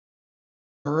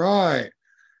All right.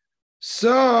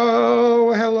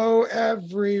 So, hello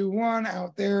everyone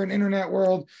out there in internet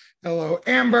world. Hello,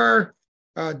 Amber.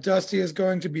 Dusty is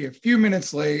going to be a few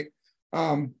minutes late,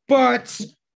 but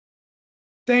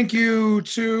thank you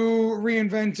to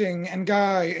Reinventing and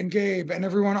Guy and Gabe and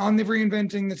everyone on the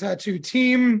Reinventing the Tattoo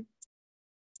team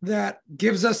that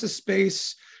gives us a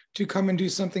space to come and do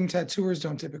something tattooers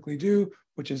don't typically do,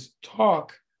 which is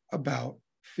talk about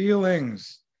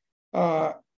feelings.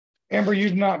 Amber,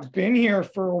 you've not been here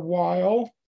for a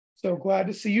while, so glad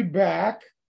to see you back.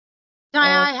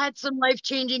 I had some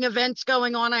life-changing events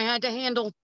going on I had to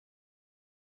handle.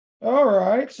 All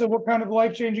right, so what kind of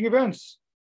life-changing events?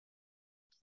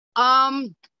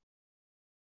 Um,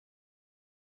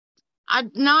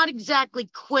 I've not exactly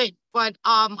quit, but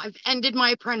I've ended my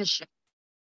apprenticeship.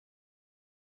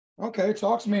 Okay,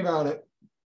 talk to me about it.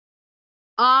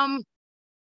 Um,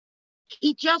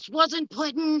 he just wasn't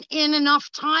putting in enough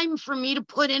time for me to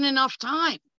put in enough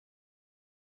time.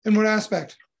 In what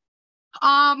aspect?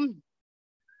 Um,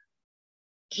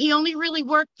 he only really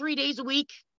worked 3 days a week.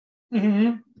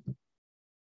 Mm-hmm.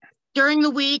 During the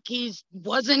week,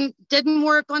 didn't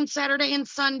work on Saturday and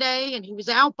Sunday, and he was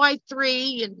out by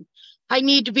 3, and I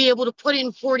need to be able to put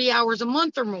in 40 hours a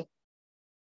month or more.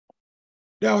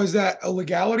 Now, is that a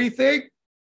legality thing?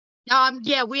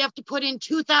 Yeah, we have to put in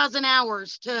 2,000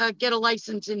 hours to get a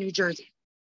license in New Jersey.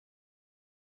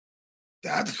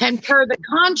 That's And per the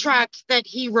contract that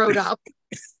he wrote up,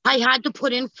 I had to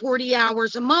put in 40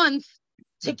 hours a month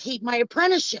to keep my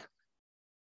apprenticeship.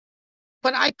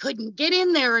 But I couldn't get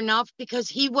in there enough because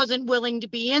he wasn't willing to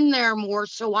be in there more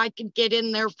so I could get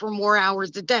in there for more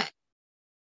hours a day.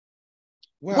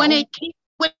 When well, it came,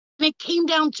 when it came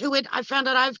down to it, I found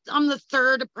out I'm the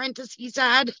third apprentice he's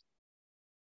had.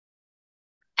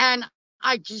 And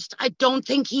I don't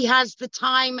think he has the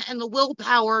time and the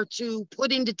willpower to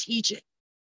put into teaching.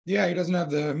 yeah, he doesn't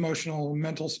have the emotional,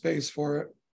 mental space for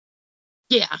it.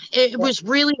 Yeah, it was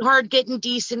really hard getting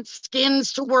decent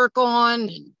skins to work on.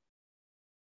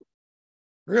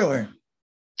 Really?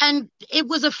 And it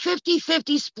was a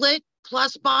 50-50 split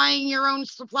plus buying your own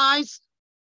supplies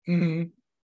Mm-hmm.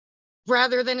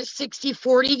 rather than a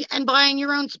 60-40 and buying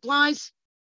your own supplies,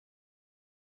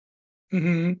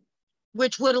 Mm-hmm.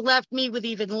 which would have left me with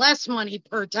even less money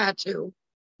per tattoo.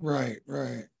 Right,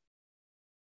 right.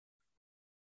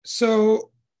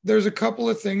 So there's a couple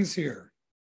of things here.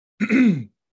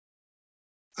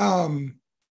 um,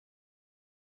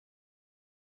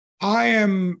 I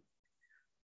am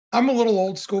I'm a little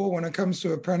old school when it comes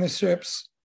to apprenticeships.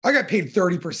 I got paid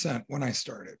 30% when I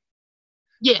started.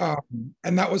 Yeah,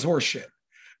 And that was horseshit.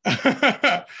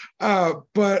 But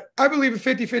I believe a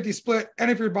 50-50 split.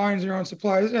 And if you're buying your own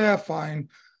supplies, yeah, fine.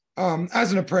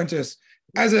 As an apprentice,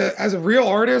 as a real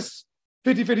artist,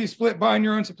 50-50 split buying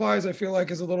your own supplies, I feel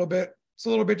like is a little bit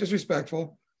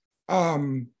disrespectful.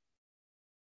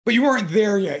 But you weren't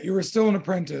there yet. You were still an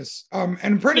apprentice. And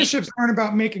yeah, apprenticeships aren't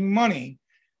about making money.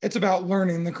 It's about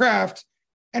learning the craft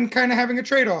and kind of having a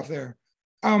trade-off there.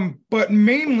 But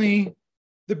mainly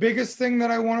the biggest thing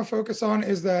that I want to focus on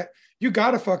is that you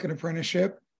got a fucking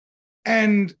apprenticeship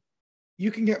and you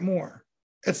can get more.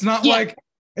 It's not yeah, like yeah.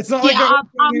 there isn't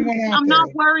anyone out I'm there.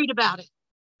 not worried about it.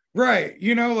 Right.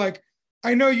 Like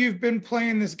I know you've been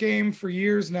playing this game for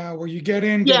years now where you get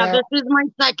in, get Yeah, out. this is my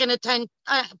second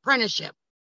apprenticeship.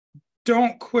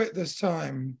 Don't quit this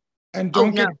time and Oh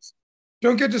no.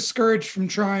 don't get discouraged from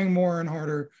trying more and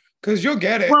harder because you'll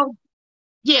get it. Well,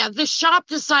 yeah, the shop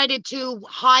decided to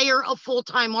hire a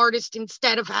full-time artist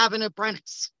instead of having an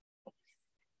apprentice.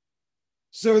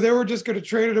 So they were just going to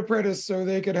trade an apprentice so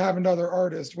they could have another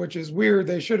artist, which is weird.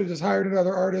 They should have just hired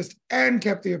another artist and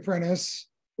kept the apprentice.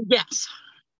 Yes.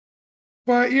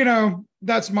 But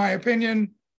that's my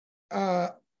opinion.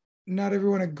 Not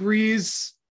everyone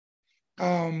agrees.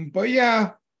 But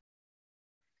yeah,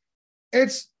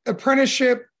 it's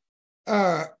apprenticeship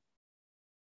and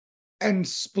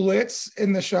splits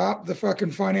in the shop, the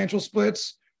fucking financial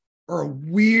splits are a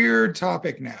weird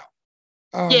topic now.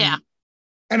 Yeah.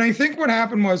 And I think what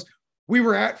happened was we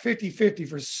were at 50-50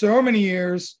 for so many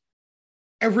years.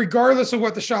 And regardless of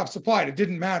what the shop supplied, it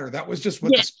didn't matter. That was just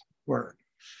what Yeah. the splits were.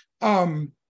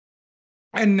 And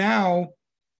now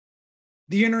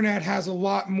the internet has a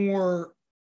lot more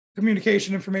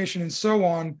communication information and so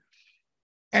on.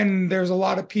 And there's a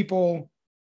lot of people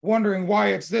wondering why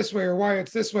it's this way or why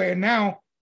it's this way. And now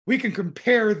we can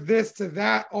compare this to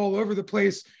that all over the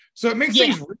place. So it makes Yeah.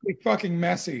 things really fucking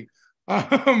messy.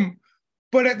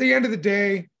 But at the end of the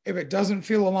day, if it doesn't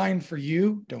feel aligned for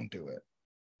you, don't do it.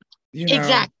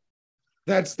 Exactly.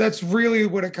 That's really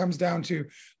what it comes down to.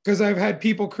 Because I've had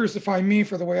people crucify me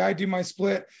for the way I do my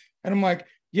split, And I'm like,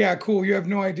 yeah, cool. You have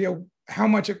no idea how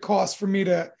much it costs for me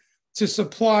to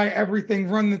supply everything,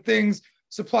 run the things,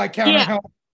 supply counter Yeah.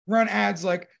 help, run ads.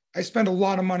 Like I spend a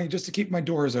lot of money just to keep my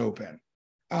doors open.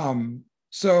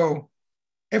 So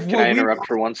if Can I interrupt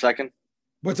for 1 second?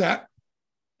 What's that?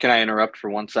 Can I interrupt for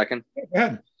 1 second? Go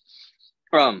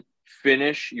ahead.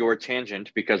 Finish your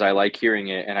tangent because I like hearing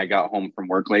it, and I got home from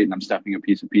work late and I'm stuffing a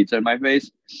piece of pizza in my face.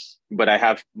 But I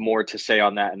have more to say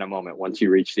on that in a moment once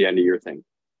you reach the end of your thing.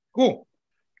 Cool.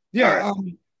 Yeah.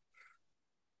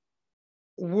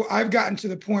 Right. I've gotten to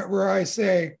the point where I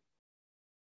say,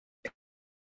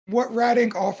 what Rad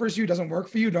Inc. offers you doesn't work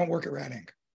for you, don't work at Rad Inc.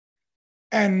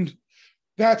 And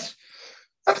that's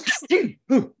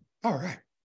all right.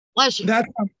 Bless you.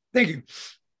 Thank you.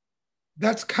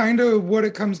 That's kind of what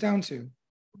it comes down to.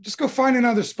 Just go find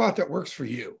another spot that works for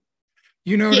you.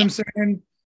 You know what I'm saying?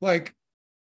 Like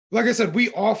I said, we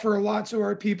offer a lot to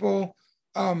our people.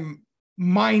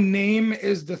 My name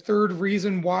is the third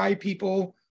reason why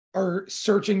people are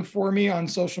searching for me on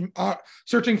social,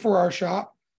 searching for our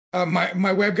shop.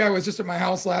 My web guy was just at my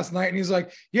house last night and he's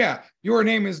like, yeah, your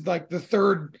name is like the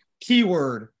third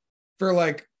keyword for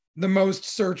like the most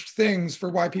searched things for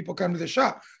why people come to the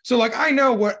shop. So like, I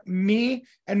know what me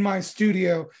and my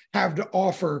studio have to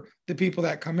offer the people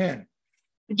that come in.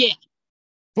 Yeah.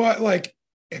 But like,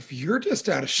 if you're just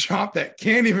at a shop that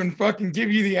can't even fucking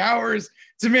give you the hours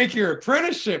to make your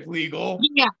apprenticeship legal.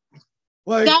 Yeah.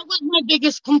 Like, that was my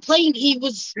biggest complaint. He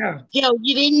was,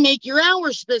 you didn't make your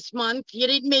hours this month. You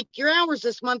didn't make your hours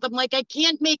this month. I'm like, I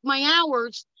can't make my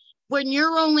hours when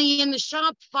you're only in the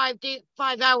shop 5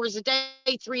 hours a day,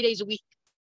 3 days a week.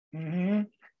 Mm-hmm.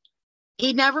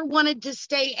 He never wanted to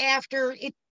stay after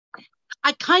it.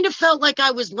 I kind of felt like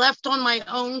I was left on my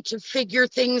own to figure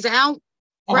things out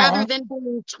rather than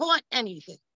being taught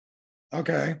anything.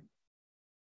 Okay.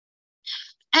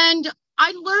 And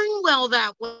I learn well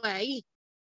that way,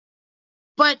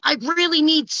 but I really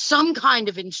need some kind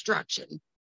of instruction.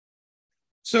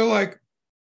 So like,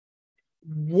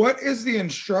 what is the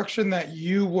instruction that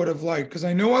you would have liked? Because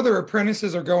I know other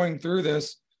apprentices are going through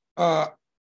this.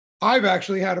 I've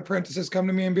actually had apprentices come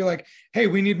to me and be like, hey,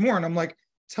 we need more. And I'm like,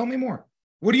 tell me more.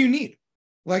 What do you need?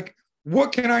 Like,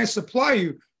 what can I supply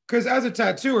you? Because as a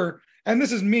tattooer, and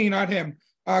this is me, not him,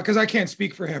 because I can't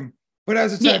speak for him, but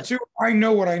as a tattooer, I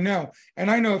know what I know.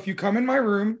 And I know if you come in my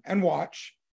room and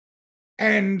watch,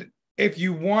 and if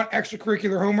you want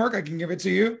extracurricular homework, I can give it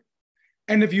to you.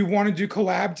 And if you want to do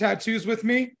collab tattoos with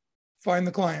me, find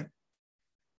the client.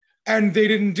 And they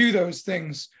didn't do those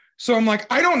things. So I'm like,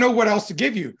 I don't know what else to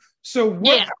give you. So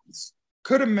what else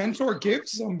could a mentor give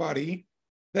somebody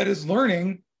that is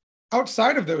learning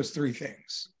outside of those three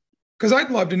things? Because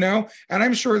I'd love to know. And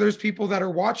I'm sure there's people that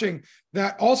are watching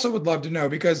that also would love to know,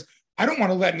 because I don't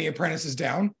want to let any apprentices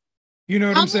down. You know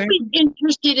what I'm saying? I'm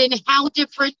interested in how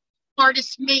different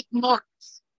artists make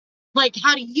marks. Like,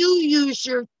 how do you use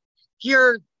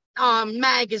your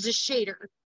mag as a shader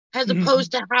as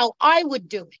opposed to how I would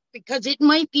do it, because it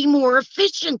might be more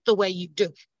efficient the way you do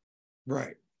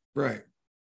it. Right.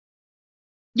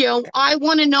 You know, I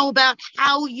want to know about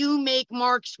how you make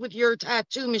marks with your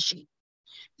tattoo machine.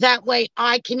 That way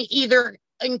I can either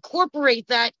incorporate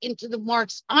that into the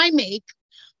marks I make,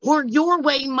 or your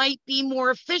way might be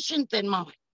more efficient than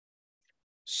mine.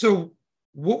 So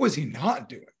what was he not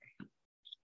doing?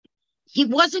 He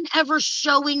wasn't ever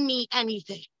showing me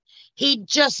anything. He'd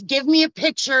just give me a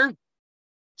picture,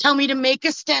 tell me to make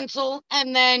a stencil,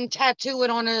 and then tattoo it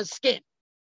on a skin.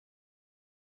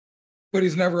 But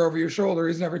he's never over your shoulder.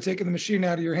 He's never taken the machine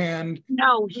out of your hand.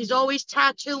 No, he's always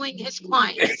tattooing his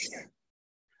clients.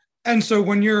 And so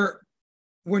when you're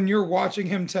watching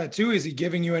him tattoo, is he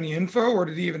giving you any info, or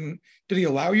did he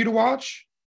allow you to watch?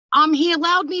 He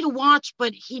allowed me to watch,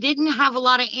 but he didn't have a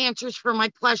lot of answers for my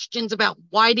questions about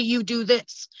why do you do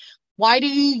this? Why do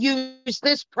you use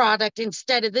this product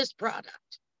instead of this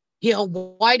product? You know,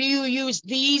 why do you use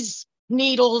these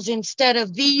needles instead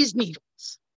of these needles?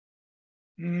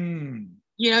 You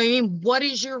know what I mean? What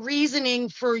is your reasoning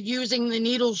for using the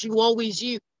needles you always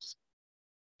use?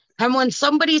 And when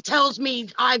somebody tells me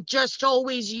I've just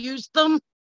always used them,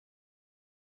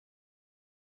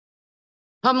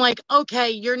 I'm like, okay,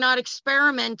 you're not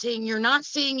experimenting. You're not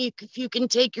seeing if you can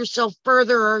take yourself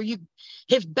further, or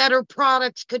if better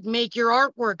products could make your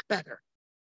artwork better.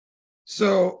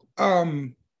 So,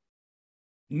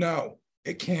 no,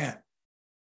 it can't.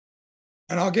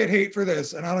 And I'll get hate for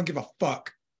this, and I don't give a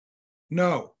fuck.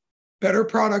 No, better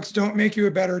products don't make you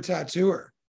a better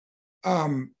tattooer.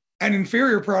 And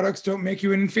inferior products don't make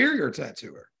you an inferior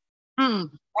tattooer.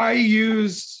 I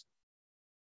used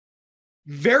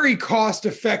very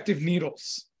cost-effective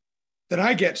needles that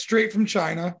I get straight from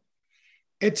China.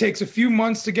 It takes a few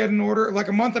months to get an order, like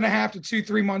a month and a half to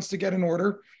 2-3 months to get an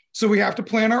order. So we have to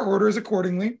plan our orders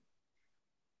accordingly.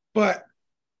 But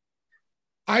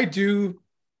I do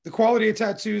the quality of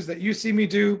tattoos that you see me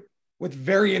do with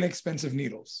very inexpensive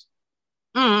needles.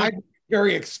 I do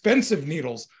very expensive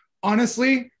needles.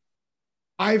 Honestly,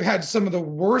 I've had some of the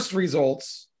worst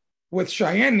results with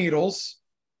Cheyenne needles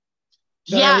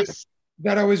that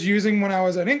I was using when I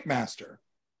was an ink master.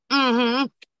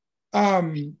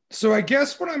 So I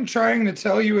guess what I'm trying to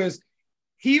tell you is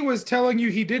he was telling you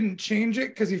he didn't change it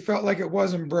because he felt like it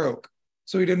wasn't broke.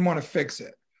 So he didn't want to fix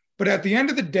it. But at the end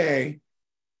of the day,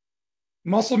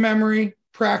 muscle memory,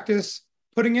 practice,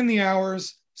 putting in the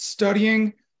hours,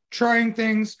 studying, trying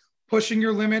things, pushing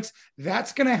your limits,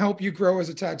 that's going to help you grow as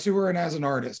a tattooer and as an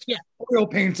artist. Yeah. Oil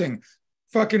painting,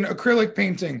 fucking acrylic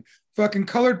painting, fucking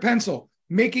colored pencil,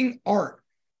 making art,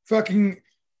 fucking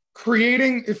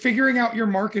creating, figuring out your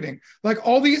marketing. Like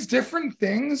all these different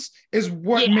things is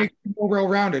what makes people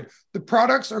well-rounded. The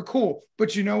products are cool,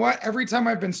 but you know what? Every time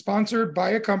I've been sponsored by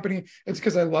a company, it's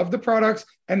because I love the products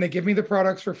and they give me the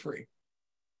products for free.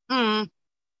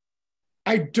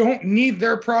 I don't need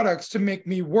their products to make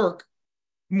me work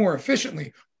more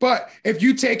efficiently. But if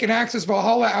you take an Axis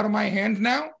Valhalla out of my hand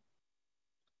now,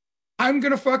 I'm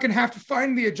going to fucking have to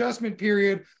find the adjustment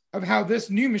period of how this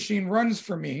new machine runs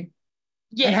for me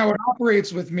and how it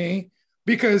operates with me,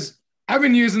 because I've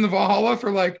been using the Valhalla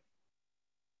for like,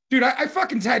 dude, I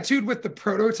fucking tattooed with the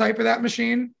prototype of that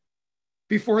machine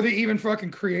before they even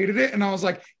fucking created it. And I was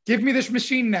like, give me this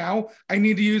machine now. I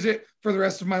need to use it for the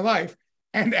rest of my life.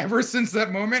 And ever since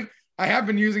that moment, I have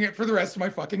been using it for the rest of my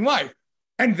fucking life.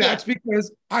 And that's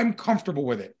because I'm comfortable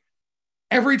with it.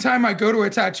 Every time I go to a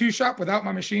tattoo shop without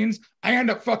my machines, I end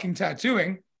up fucking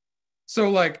tattooing. So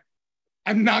like,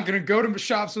 I'm not going to go to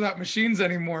shops without machines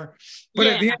anymore. But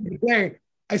at the end of the day,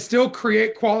 I still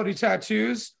create quality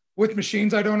tattoos with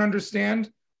machines I don't understand,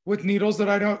 with needles that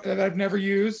I've never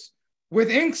used,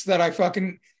 with inks that I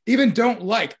fucking even don't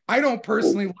like. I don't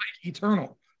personally like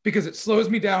Eternal because it slows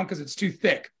me down because it's too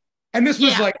thick. And this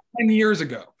was like 10 years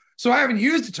ago. So I haven't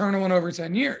used Eternal in over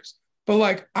 10 years. But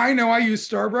like, I know I use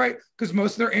Starbright because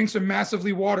most of their inks are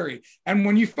massively watery. And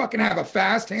when you fucking have a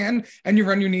fast hand and you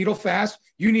run your needle fast,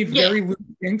 you need very loose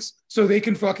inks so they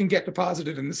can fucking get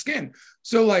deposited in the skin.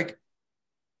 So like,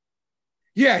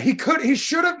 yeah, he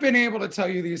should have been able to tell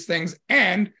you these things.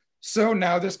 And so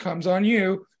now this comes on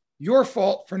you, your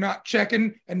fault for not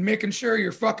checking and making sure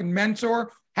your fucking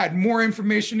mentor had more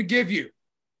information to give you.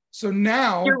 So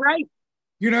now you're right.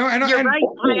 You know, and you're right.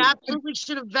 I absolutely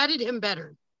should have vetted him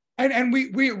better. And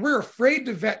we're afraid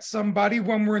to vet somebody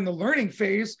when we're in the learning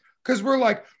phase because we're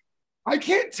like, I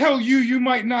can't tell you, you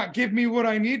might not give me what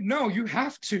I need. No, you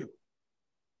have to.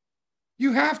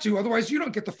 You have to. Otherwise, you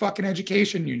don't get the fucking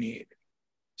education you need.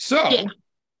 So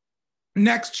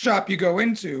next shop you go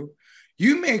into,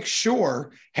 you make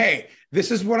sure, hey, this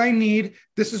is what I need.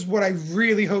 This is what I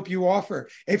really hope you offer.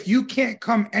 If you can't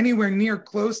come anywhere near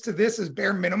close to this as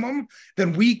bare minimum,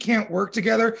 then we can't work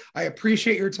together. I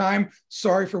appreciate your time.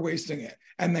 Sorry for wasting it.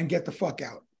 And then get the fuck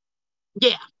out.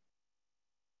 Yeah.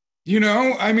 You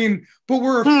know, I mean, but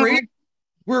we're afraid.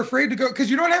 We're afraid to go because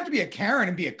you don't have to be a Karen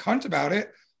and be a cunt about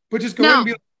it, but just go in and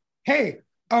be like, hey,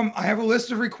 I have a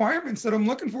list of requirements that I'm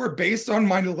looking for based on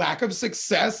my lack of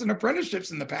success in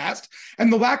apprenticeships in the past. And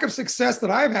the lack of success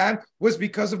that I've had was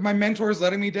because of my mentors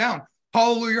letting me down.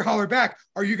 Hallelujah, holler back.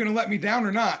 Are you going to let me down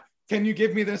or not? Can you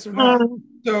give me this or not?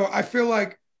 So I feel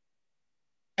like,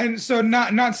 and so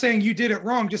not saying you did it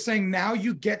wrong, just saying now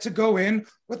you get to go in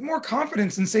with more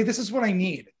confidence and say, this is what I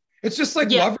need. It's just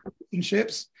like love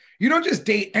relationships. You don't just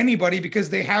date anybody because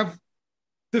they have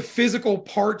the physical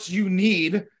parts you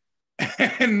need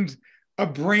and a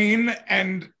brain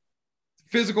and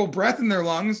physical breath in their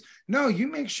lungs. No, you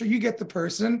make sure you get the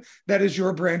person that is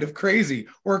your brand of crazy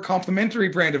or a complementary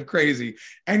brand of crazy.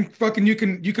 And fucking you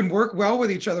can work well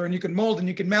with each other and you can mold and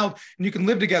you can meld and you can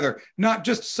live together. Not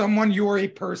just someone, you're a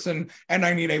person and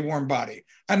I need a warm body.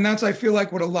 And that's, I feel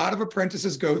like, what a lot of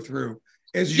apprentices go through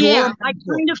is I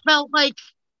kind of felt like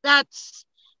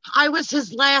I was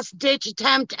his last ditch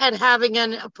attempt at having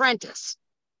an apprentice.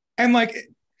 And like,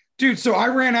 dude, so I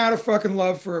ran out of fucking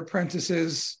love for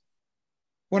apprentices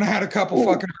when I had a couple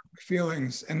fucking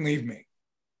feelings and leave me.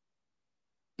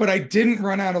 But I didn't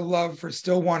run out of love for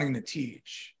still wanting to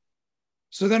teach.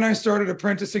 So then I started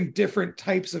apprenticing different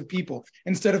types of people.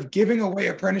 Instead of giving away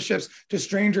apprenticeships to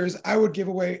strangers, I'm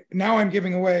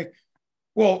giving away,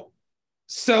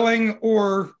 selling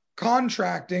or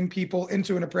contracting people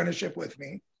into an apprenticeship with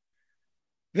me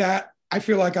that I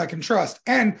feel like I can trust.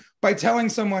 And by telling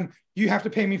someone, you have to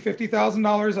pay me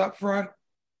 $50,000 up front,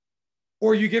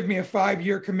 or you give me a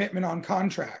 5-year commitment on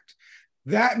contract.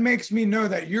 That makes me know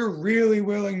that you're really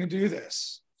willing to do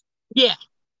this. Yeah.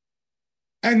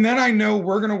 And then I know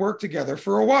we're going to work together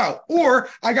for a while. Or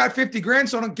I got 50 grand,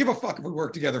 so I don't give a fuck if we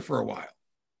work together for a while.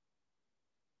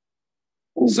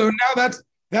 So now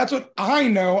that's what I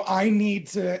know I need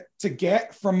to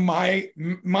get from my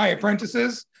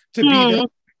apprentices to be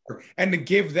there and to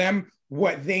give them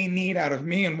what they need out of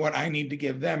me and what I need to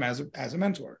give them as a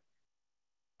mentor.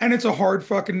 And it's a hard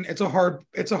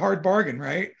bargain,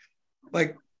 right?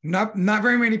 Like not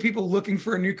very many people looking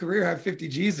for a new career have 50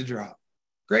 G's to drop.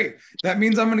 Great. That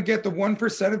means I'm going to get the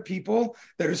 1% of people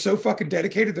that are so fucking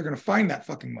dedicated, they're going to find that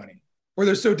fucking money. Or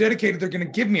they're so dedicated, they're going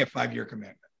to give me a 5-year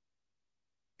commitment.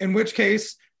 In which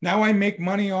case, now I make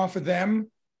money off of them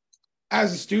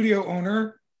as a studio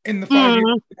owner in the 5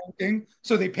 years.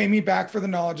 So they pay me back for the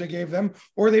knowledge I gave them,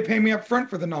 or they pay me up front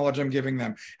for the knowledge I'm giving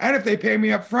them. And if they pay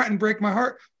me up front and break my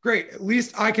heart, great. At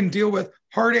least I can deal with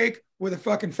heartache with a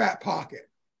fucking fat pocket.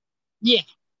 Yeah.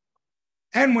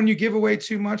 And when you give away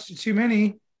too much to too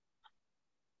many,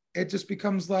 it just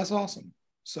becomes less awesome.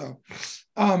 So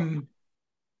that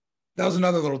was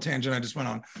another little tangent I just went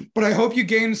on. But I hope you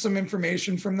gained some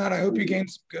information from that. I hope you gained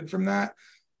some good from that,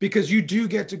 because you do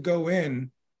get to go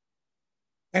in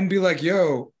and be like,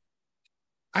 yo,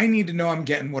 I need to know I'm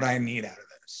getting what I need out of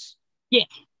this. Yeah.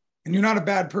 And you're not a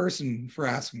bad person for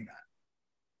asking that.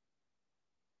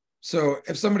 So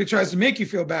if somebody tries to make you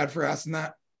feel bad for asking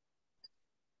that,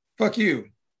 fuck you.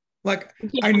 Like,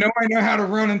 yeah. I know how to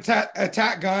run a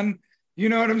tack gun. You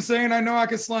know what I'm saying? I know I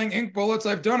can sling ink bullets.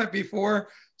 I've done it before.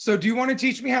 So do you want to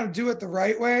teach me how to do it the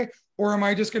right way? Or am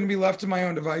I just going to be left to my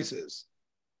own devices?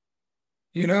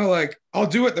 You know, like, I'll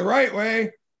do it the right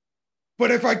way.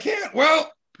 But if I can't,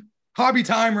 well, hobby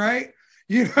time, right?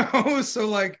 You know, so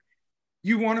like,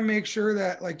 you want to make sure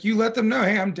that like you let them know,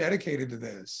 hey, I'm dedicated to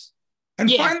this.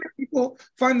 And find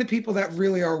the people that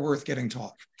really are worth getting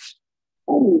taught.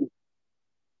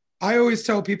 I always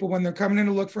tell people when they're coming in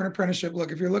to look for an apprenticeship,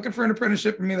 look, if you're looking for an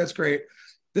apprenticeship for me, that's great.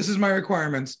 This is my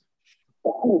requirements.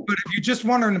 But if you just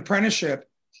want an apprenticeship,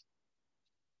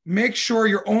 make sure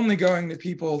you're only going to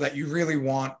people that you really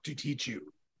want to teach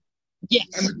you.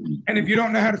 Yes. And if you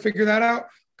don't know how to figure that out,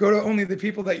 go to only the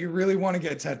people that you really want to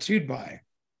get tattooed by.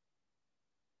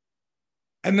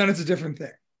 And then it's a different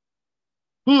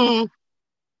thing.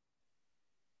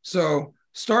 So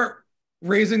start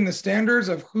raising the standards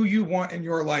of who you want in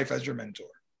your life as your mentor.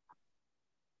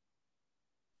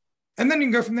 And then you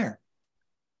can go from there.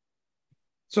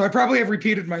 So I probably have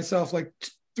repeated myself like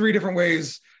 3 different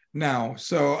ways now.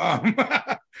 So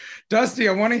Dusty,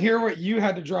 I want to hear what you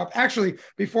had to drop. Actually,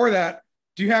 before that,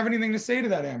 do you have anything to say to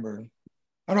that, Amber?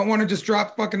 I don't want to just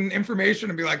drop fucking information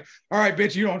and be like, all right,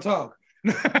 bitch, you don't talk.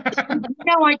 No,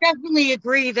 I definitely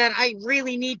agree that I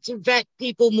really need to vet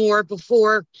people more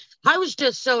before. I was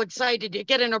just so excited to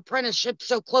get an apprenticeship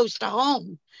so close to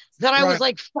home that I was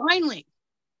like, finally.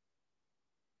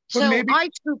 But so I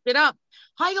scooped it up.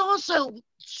 I also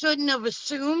shouldn't have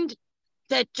assumed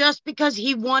that just because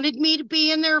he wanted me to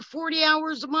be in there 40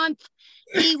 hours a month,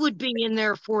 he would be in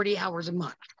there 40 hours a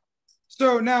month.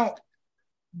 So now,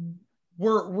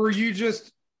 were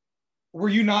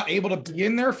you not able to be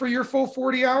in there for your full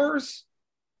 40 hours?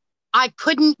 I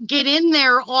couldn't get in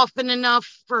there often enough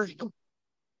for him.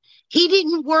 He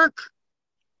didn't work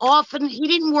often. He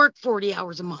didn't work 40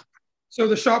 hours a month. So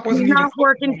the shop wasn't even not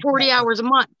working 40 hours a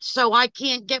month. So I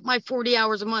can't get my 40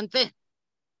 hours a month in.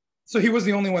 So he was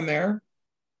the only one there?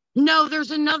 No,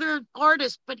 there's another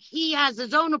artist, but he has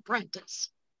his own apprentice.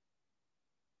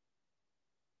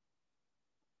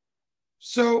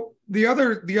 So the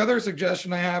other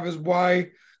suggestion I have is,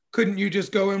 why couldn't you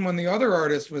just go in when the other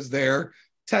artist was there,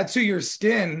 tattoo your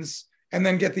skins, and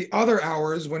then get the other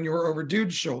hours when you were over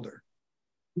dude's shoulder?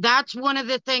 That's one of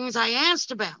the things I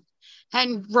asked about.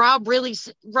 And Rob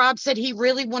said he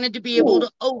really wanted to be able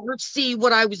to oversee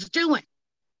what I was doing.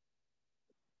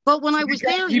 But when I was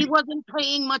there, he wasn't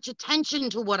paying much attention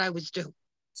to what I was doing.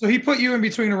 So he put you in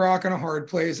between a rock and a hard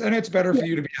place, and it's better for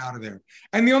you to be out of there.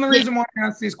 And the only reason why I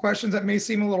ask these questions that may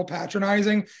seem a little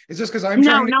patronizing is just because I'm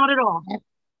trying to... No, not at all. All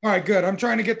right, good. I'm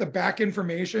trying to get the back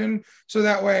information so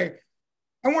that way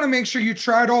I want to make sure you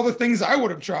tried all the things I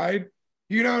would have tried.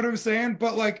 You know what I'm saying?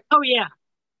 But like... Oh, yeah.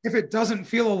 If it doesn't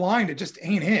feel aligned, it just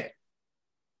ain't it.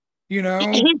 You know?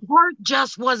 His heart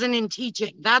just wasn't in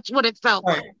teaching. That's what it felt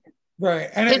like. Right.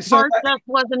 And his heart just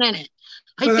wasn't in it.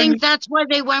 I think that's why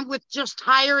they went with just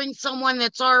hiring someone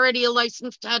that's already a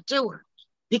licensed tattooer,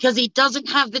 because he doesn't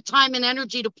have the time and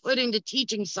energy to put into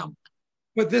teaching someone.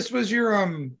 But this was your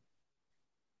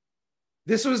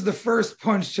this was the first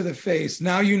punch to the face.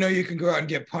 Now you know you can go out and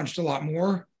get punched a lot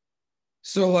more.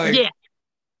 So like, Yeah.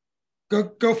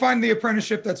 go find the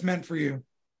apprenticeship that's meant for you.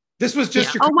 This was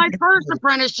just your. Oh, my first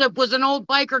apprenticeship was an old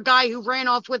biker guy who ran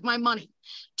off with my money.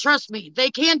 Trust me, they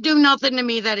can't do nothing to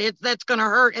me that's going to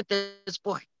hurt at this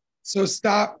point. So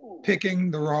stop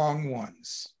picking the wrong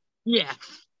ones. Yeah.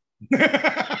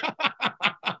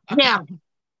 Yeah.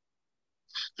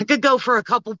 I could go for a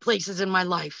couple places in my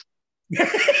life.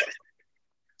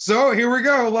 So here we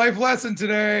go. Life lesson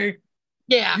today.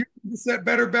 Yeah. You need to set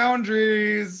better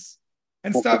boundaries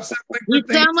and stop settling for You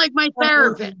things. sound like my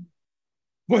therapist.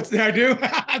 What's that I do?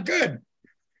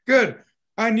 Good.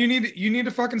 And you need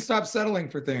to fucking stop settling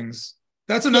for things.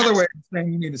 That's another way of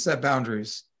saying you need to set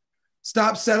boundaries.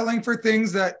 Stop settling for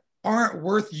things that aren't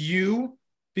worth you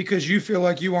because you feel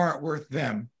like you aren't worth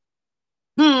them.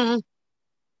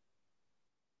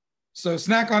 So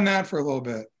snack on that for a little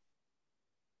bit.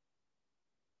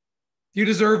 You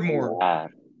deserve more.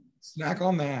 Snack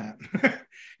on that.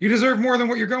 You deserve more than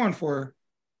what you're going for.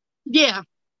 Yeah.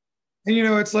 And you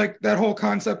know, it's like that whole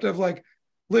concept of like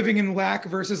living in lack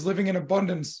versus living in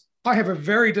abundance. I have a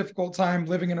very difficult time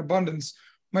living in abundance.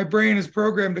 My brain is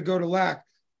programmed to go to lack.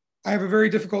 I have a very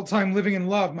difficult time living in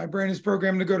love. My brain is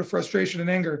programmed to go to frustration and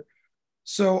anger.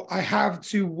 So I have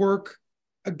to work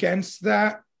against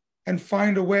that and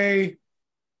find a way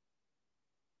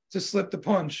to slip the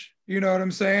punch. You know what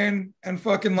I'm saying? And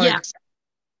fucking like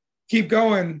keep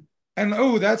going. And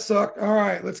oh, that sucked. All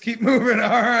right, let's keep moving. All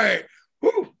right.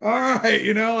 Woo. All right.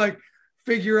 You know, like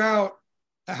figure out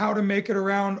how to make it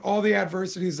around all the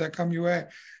adversities that come your way.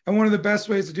 And one of the best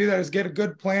ways to do that is get a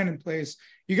good plan in place.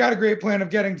 You got a great plan of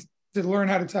getting to learn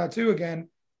how to tattoo again.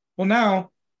 Well,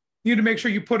 now you need to make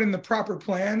sure you put in the proper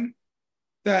plan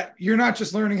that you're not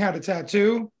just learning how to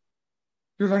tattoo,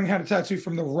 you're learning how to tattoo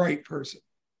from the right person.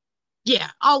 Yeah.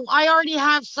 Oh, I already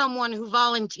have someone who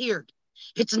volunteered.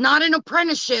 It's not an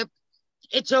apprenticeship.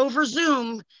 It's over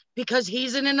Zoom because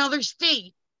he's in another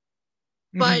state.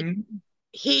 But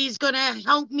he's going to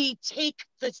help me take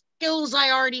the skills I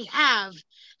already have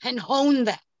and hone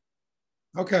them.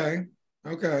 Okay.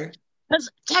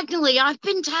 Because technically, I've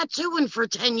been tattooing for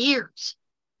 10 years.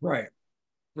 Right.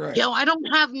 You know, I don't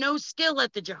have no skill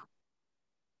at the job.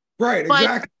 Right, but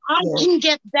exactly. I can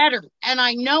get better. And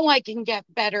I know I can get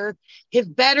better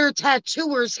if better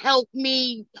tattooers help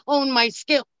me hone my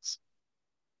skills.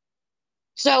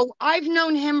 So I've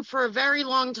known him for a very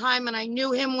long time, and I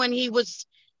knew him when he was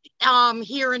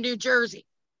here in New Jersey.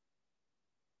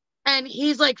 And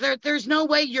he's like, there's no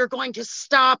way you're going to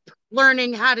stop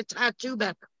learning how to tattoo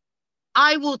better.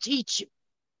 I will teach you.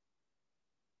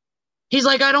 He's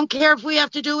like, I don't care if we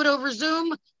have to do it over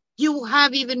Zoom. You will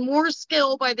have even more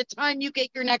skill by the time you get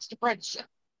your next apprenticeship.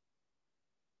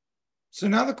 So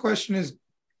now the question is,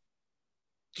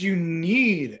 do you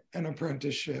need an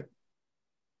apprenticeship?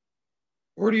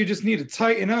 Or do you just need to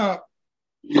tighten up,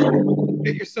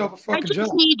 get yourself a fucking job? I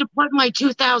just need to put my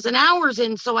 2,000 hours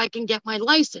in so I can get my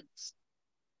license.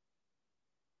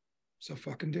 So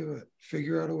fucking do it.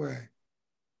 Figure out a way.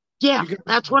 Yeah,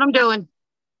 that's what I'm doing.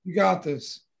 You got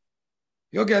this.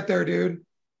 You'll get there, dude.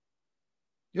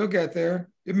 You'll get there.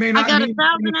 It may not. I got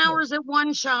 1,000 hours at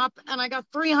one shop, and I got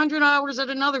 300 hours at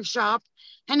another shop.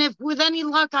 And if with any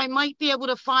luck, I might be able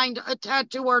to find a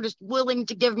tattoo artist willing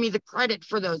to give me the credit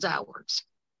for those hours.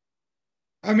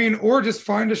 I mean, or just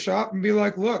find a shop and be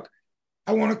like, look,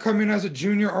 I want to come in as a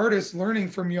junior artist learning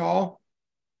from y'all.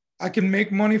 I can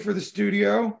make money for the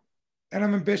studio, and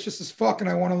I'm ambitious as fuck, and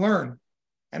I want to learn.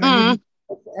 And I need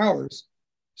hours.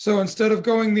 So instead of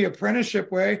going the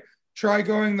apprenticeship way, try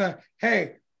going the,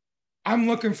 hey, I'm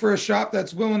looking for a shop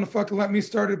that's willing to fucking let me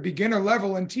start at beginner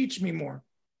level and teach me more.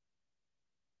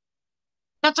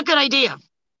 That's a good idea.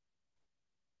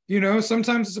 You know,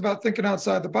 sometimes it's about thinking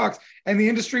outside the box. And the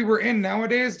industry we're in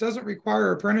nowadays doesn't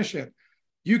require apprenticeship.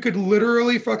 You could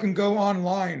literally fucking go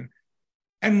online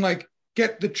and like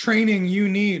get the training you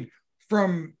need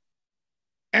from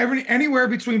anywhere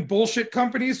between bullshit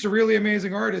companies to really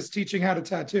amazing artists teaching how to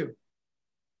tattoo.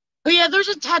 Oh yeah, there's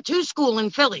a tattoo school in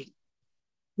Philly.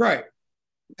 Right.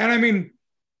 And I mean,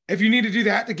 if you need to do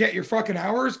that to get your fucking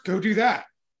hours, go do that.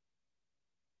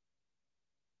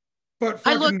 But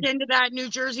I looked into that. New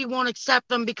Jersey won't accept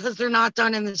them because they're not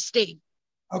done in the state.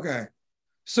 Okay.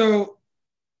 So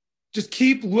just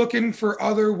keep looking for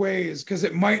other ways because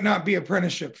it might not be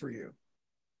apprenticeship for you.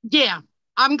 Yeah,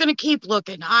 I'm going to keep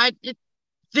looking.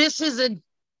 This is a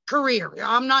career.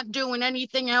 I'm not doing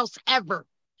anything else ever.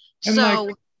 And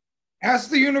like, ask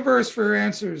the universe for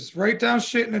answers. Write down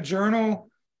shit in a journal.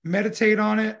 Meditate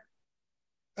on it.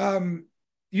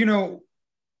 You know,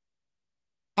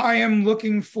 I am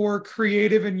looking for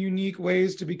creative and unique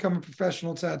ways to become a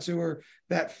professional tattooer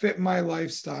that fit my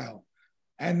lifestyle,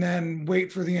 and then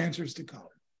wait for the answers to come.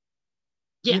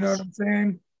 Yes. You know what I'm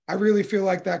saying? I really feel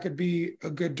like that could be a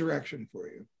good direction for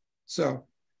you. So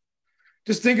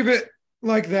just think of it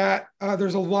like that.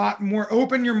 There's a lot more.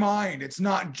 Open your mind. It's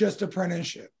not just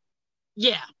apprenticeship.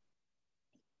 Yeah.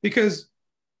 Because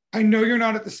I know you're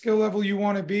not at the skill level you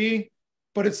want to be,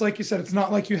 but it's like you said, it's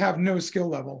not like you have no skill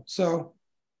level. So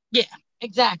yeah,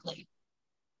 exactly.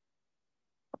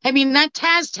 I mean, that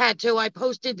Taz tattoo I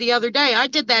posted the other day, I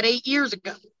did that 8 years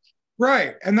ago.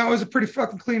 right. And that was a pretty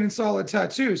fucking clean and solid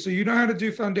tattoo. So you know how to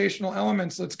do foundational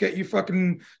elements. Let's get you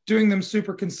fucking doing them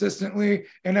super consistently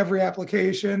in every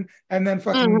application, and then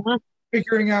fucking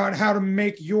figuring out how to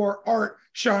make your art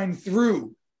shine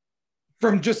through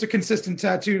from just a consistent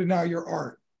tattoo to now your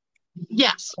art.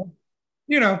 Yes.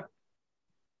 You know,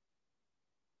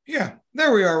 yeah,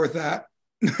 there we are with that.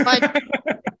 But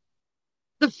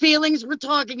the feelings we're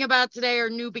talking about today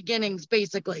are new beginnings,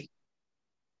 basically.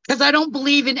 Because I don't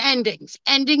believe in endings.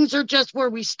 Endings are just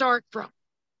where we start from.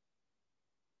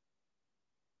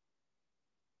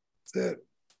 That's it.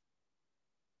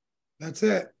 That's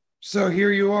it. So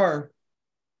here you are.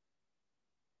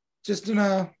 Just in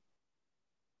a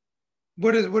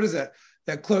what is that?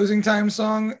 That closing time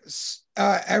song?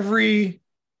 Every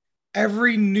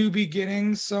new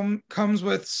beginning comes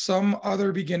with some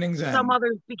other beginning's end. Some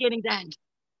other beginning's end.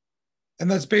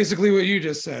 And that's basically what you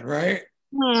just said, right?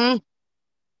 Mm-hmm.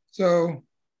 So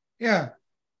yeah,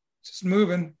 just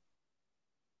moving.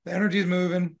 The energy's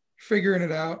moving, figuring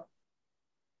it out.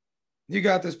 You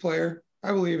got this, player.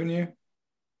 I believe in you.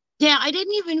 Yeah, I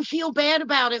didn't even feel bad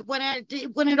about it when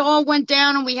it all went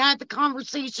down and we had the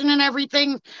conversation and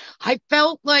everything. I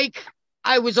felt like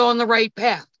I was on the right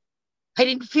path. I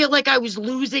didn't feel like I was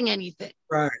losing anything.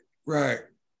 Right.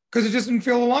 Because it just didn't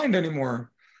feel aligned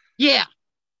anymore. Yeah.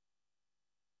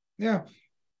 Yeah.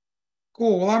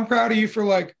 Cool. Well, I'm proud of you for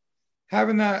like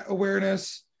having that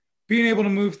awareness, being able to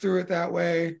move through it that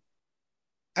way,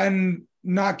 and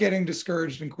not getting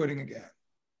discouraged and quitting again.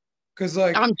 Because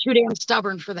like I'm too damn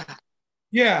stubborn for that.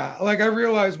 Yeah, like I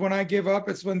realize when I give up,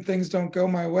 it's when things don't go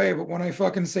my way. But when I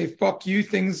fucking say fuck you,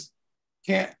 things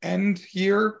can't end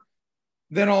here,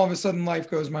 then all of a sudden life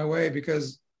goes my way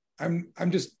because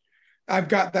I've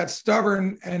got that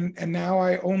stubborn, and now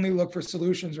I only look for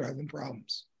solutions rather than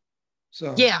problems.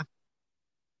 So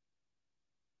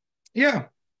yeah,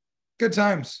 good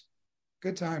times.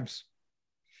 Good times.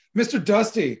 Mr.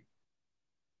 Dusty,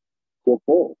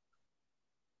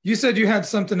 you said you had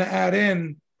something to add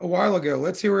in a while ago.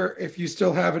 Let's hear if you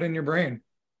still have it in your brain.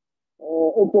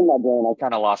 It's in my brain. I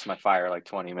kind of lost my fire like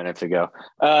 20 minutes ago.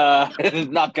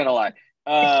 Not gonna lie.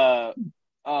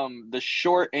 The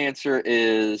short answer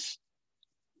is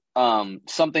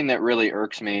something that really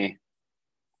irks me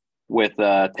with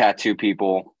tattoo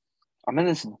people. I'm in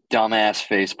this dumbass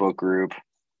Facebook group.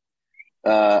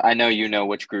 I know you know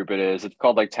which group it is. It's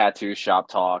called like Tattoo Shop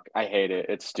Talk. I hate it.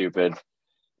 It's stupid.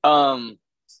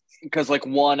 Because like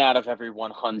 1 out of every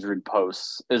 100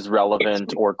 posts is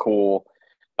relevant or cool.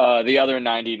 The other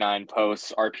 99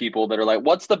 posts are people that are like,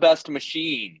 "What's the best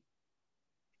machine?"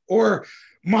 Or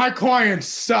my clients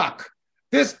suck.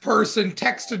 This person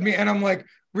texted me, and I'm like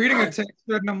reading a text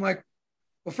thread, and I'm like,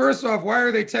 well, first off, why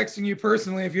are they texting you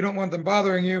personally if you don't want them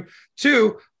bothering you?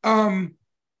 2,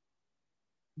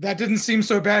 that didn't seem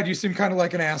so bad. You seem kind of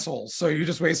like an asshole, so you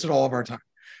just wasted all of our time.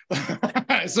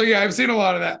 So yeah, I've seen a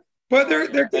lot of that. But there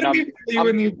could be value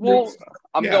in these groups.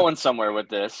 I'm going somewhere with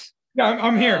this. Yeah,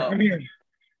 I'm here. I'm here.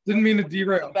 Didn't mean to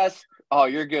derail. Oh,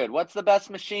 you're good. What's the best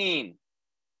machine?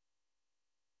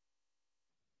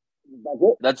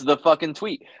 That's the fucking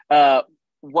tweet.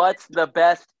 What's the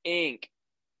best ink?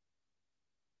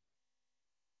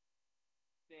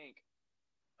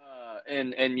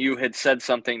 And you had said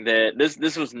something that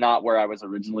this was not where I was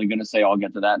originally going to say. I'll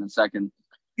get to that in a second.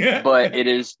 Yeah. But it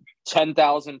is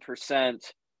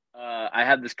 10,000%. I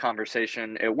had this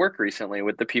conversation at work recently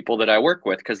with the people that I work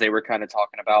with because they were kind of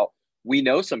talking about, we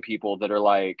know some people that are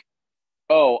like,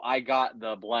 oh, I got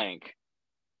the blank.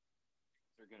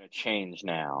 They're going to change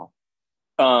now.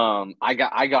 I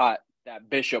got that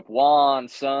Bishop wand,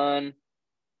 son.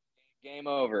 Game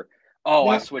over. Oh,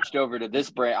 yeah. I switched over to this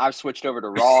brand. I've switched over to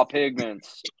Raw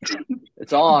Pigments.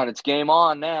 It's on. It's game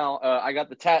on now. I got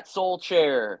the Tat Soul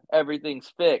chair.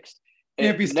 Everything's fixed.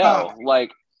 Can't be stopped.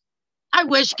 Like, I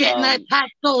wish getting that Tat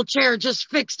Soul chair just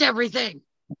fixed everything.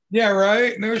 Yeah,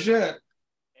 right? No shit.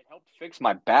 It helped fix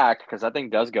my back because that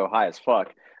thing does go high as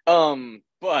fuck.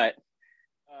 But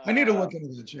I need to look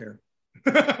into the chair.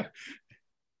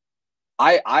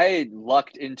 I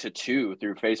lucked into 2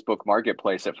 through Facebook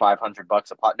Marketplace at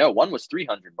 $500 a pop. No, one was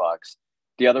 $300.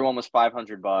 The other one was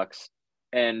 $500.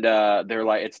 And they're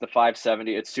like, it's the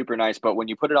 570. It's super nice. But when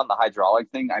you put it on the hydraulic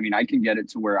thing, I mean, I can get it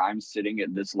to where I'm sitting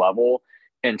at this level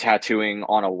and tattooing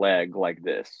on a leg like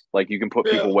this. Like you can put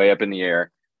people way up in the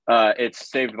air. It's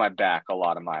saved my back a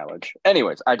lot of mileage.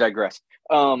 Anyways, I digress.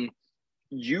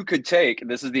 You could take,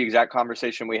 this is the exact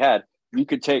conversation we had. You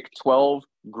could take 12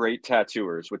 great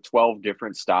tattooers with 12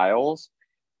 different styles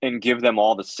and give them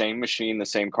all the same machine, the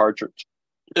same cartridge,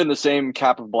 and the same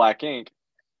cap of black ink.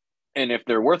 And if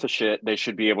they're worth a shit, they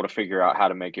should be able to figure out how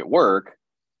to make it work.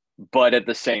 But at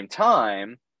the same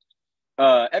time,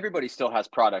 everybody still has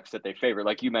products that they favor.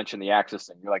 Like you mentioned the Axis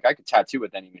thing. You're like, I could tattoo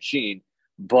with any machine.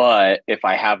 But if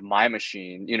I have my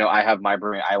machine, you know, I have my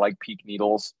brand. I like Peak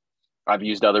needles. I've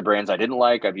used other brands I didn't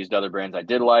like. I've used other brands I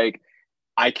did like.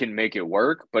 I can make it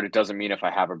work, but it doesn't mean if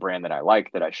I have a brand that I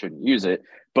like that I shouldn't use it.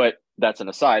 But that's an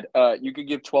aside. You could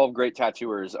give 12 great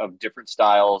tattooers of different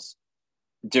styles,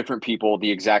 different people,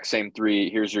 the exact same 3.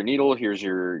 Here's your needle. Here's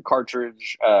your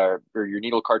cartridge, or your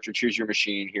needle cartridge. Here's your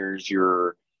machine. Here's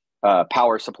your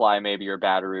power supply, maybe your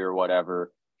battery or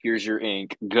whatever. Here's your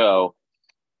ink. Go.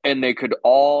 And they could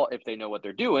all, if they know what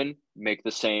they're doing, make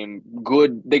the same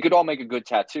good. They could all make a good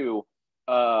tattoo.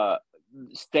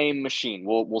 Same machine.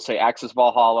 We'll say Axis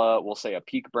Valhalla. We'll say a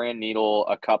Peak brand needle,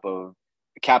 a cap of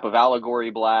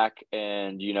Allegory black,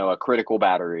 and a critical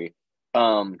battery.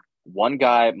 One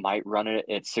guy might run it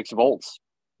at 6 volts,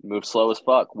 move slow as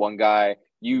fuck. One guy,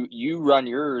 you run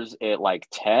yours at like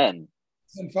 10.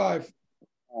 10.5.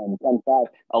 10.5.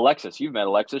 Alexis, you've met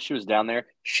Alexis. She was down there.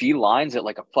 She lines at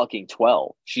like a fucking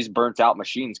 12. She's burnt out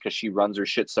machines because she runs her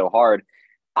shit so hard.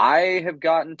 I have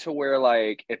gotten to where,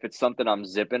 like, if it's something I'm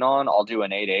zipping on, I'll do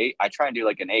an 8.8. I try and do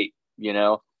like an 8,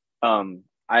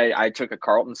 I took a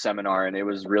Carlton seminar and it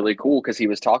was really cool because he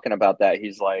was talking about that.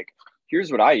 He's like,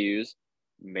 here's what I use.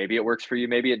 Maybe it works for you.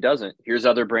 Maybe it doesn't. Here's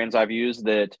other brands I've used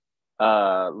that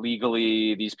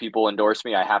legally these people endorse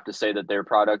me. I have to say that their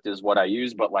product is what I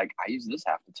use, but like I use this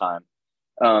half the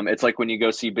time. It's like when you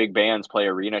go see big bands play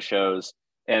arena shows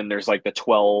and there's like the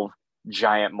 12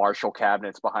 giant Marshall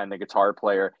cabinets behind the guitar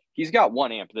player. He's got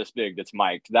one amp this big that's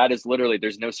mic'd. That is literally,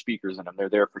 there's no speakers in them. They're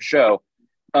there for show.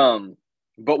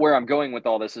 But where I'm going with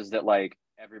all this is that like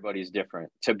everybody's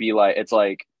different. To be like, it's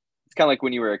kind of like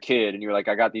when you were a kid and you're like,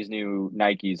 I got these new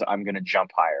Nikes, I'm going to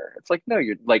jump higher. It's like, no,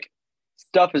 you're like,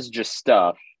 stuff is just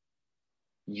stuff.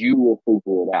 You will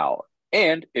figure it out.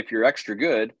 And if you're extra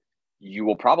good, you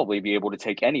will probably be able to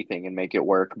take anything and make it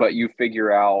work. But you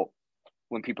figure out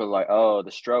when people are like, oh,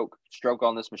 the stroke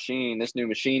on this machine, this new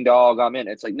machine, dog, I'm in.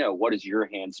 It's like, no, what is your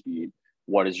hand speed?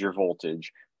 What is your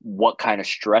voltage? What kind of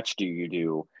stretch do you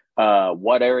do?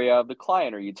 What area of the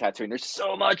client are you tattooing? There's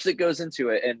so much that goes into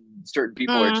it. And certain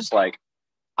people are just like,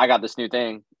 I got this new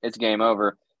thing. It's game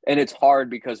over. And it's hard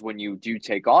because when you do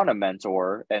take on a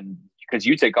mentor, and because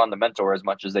you take on the mentor as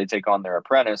much as they take on their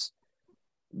apprentice,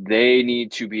 they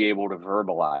need to be able to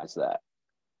verbalize that.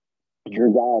 Your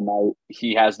guy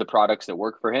he has the products that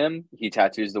work for him. He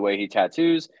tattoos the way he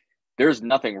tattoos. There's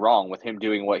nothing wrong with him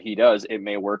doing what he does. It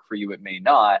may work for you, it may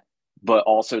not, but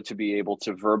also to be able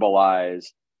to verbalize,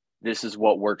 this is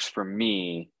what works for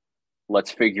me.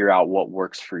 Let's figure out what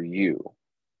works for you.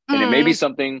 And it may be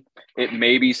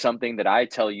something that I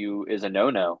tell you is a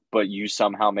no-no, but you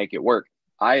somehow make it work.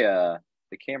 The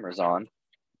camera's on.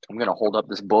 I'm going to hold up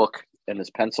this book and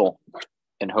this pencil,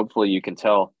 and hopefully you can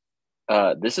tell.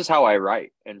 This is how I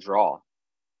write and draw.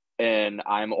 And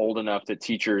I'm old enough that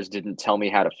teachers didn't tell me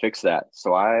how to fix that.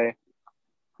 So I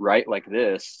write like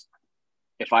this.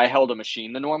 If I held a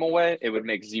machine the normal way, it would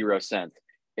make 0 sense.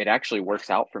 It actually works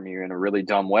out for me in a really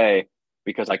dumb way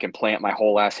because I can plant my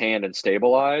whole ass hand and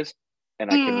stabilize, and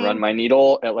I can run my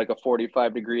needle at like a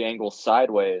 45-degree angle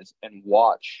sideways and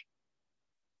watch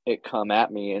it come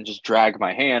at me and just drag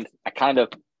my hand. I kind of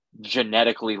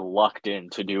genetically lucked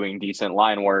into doing decent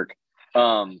line work.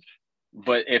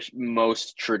 But if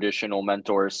most traditional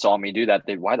mentors saw me do that,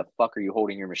 why the fuck are you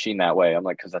holding your machine that way? I'm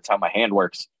like, because that's how my hand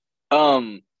works.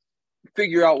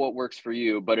 Figure out what works for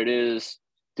you, but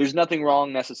there's nothing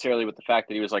wrong necessarily with the fact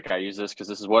that he was like, I use this because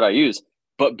this is what I use,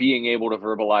 but being able to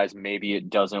verbalize, maybe it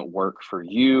doesn't work for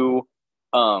you.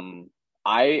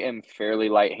 I am fairly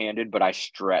light-handed, but I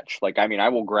stretch. Like, I mean, I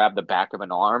will grab the back of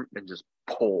an arm and just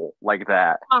pull like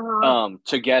that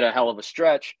to get a hell of a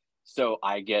stretch. So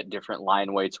I get different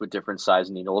line weights with different size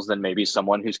needles than maybe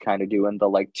someone who's kind of doing the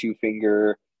like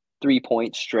 2-finger,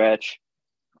 3-point stretch.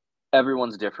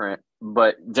 Everyone's different,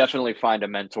 but definitely find a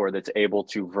mentor that's able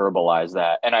to verbalize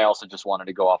that. And I also just wanted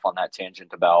to go off on that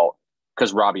tangent about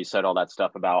because Robbie said all that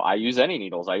stuff about I use any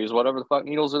needles. I use whatever the fuck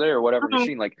needles are there or whatever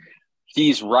machine. Like,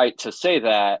 he's right to say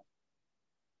that.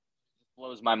 It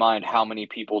blows my mind how many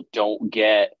people don't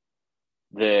get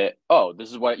this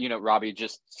is what, Robbie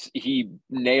he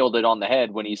nailed it on the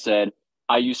head when he said,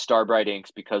 I use Star Bright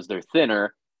inks because they're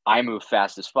thinner. I move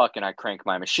fast as fuck and I crank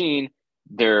my machine.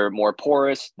 They're more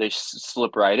porous. They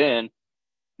slip right in.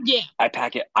 Yeah. I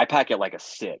pack it like a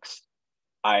 6.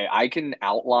 I can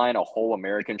outline a whole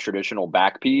American traditional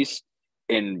back piece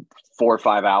in 4 or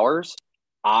 5 hours.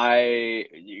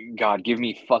 God, give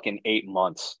me fucking 8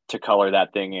 months to color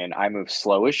that thing in. I move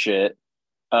slow as shit.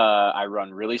 I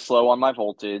run really slow on my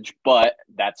voltage, but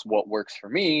that's what works for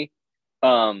me.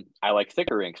 I like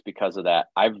thicker inks because of that.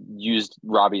 I've used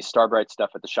Robbie's Star Bright stuff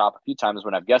at the shop a few times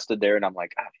when I've guested there, and I'm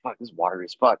like, fuck, this is watery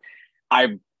as fuck.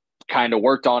 I've kind of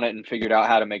worked on it and figured out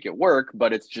how to make it work,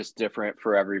 but it's just different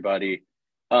for everybody.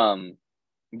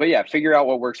 But yeah, figure out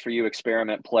what works for you,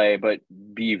 experiment, play, but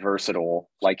be versatile.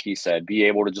 Like he said, be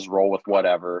able to just roll with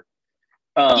whatever.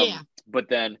 But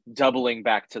then doubling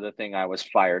back to the thing I was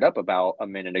fired up about a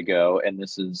minute ago, and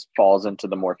this falls into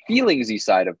the more feelingsy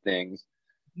side of things.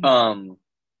 When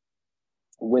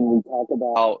we talk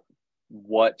about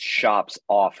what shops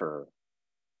offer,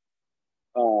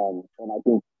 and I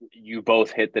think you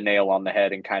both hit the nail on the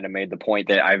head and kind of made the point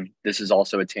that this is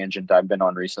also a tangent I've been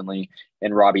on recently,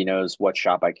 and Robbie knows what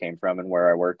shop I came from and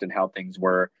where I worked and how things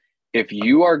were. If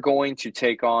you are going to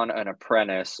take on an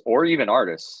apprentice or even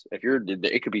artists,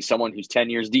 it could be someone who's 10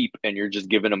 years deep and you're just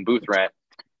giving them booth rent,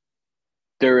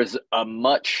 there is a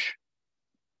much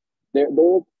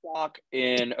talk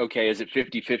in, okay, is it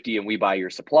 50-50 and we buy your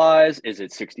supplies? Is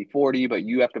it 60-40 but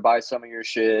you have to buy some of your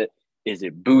shit? Is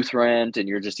it booth rent and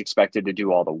you're just expected to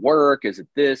do all the work? Is it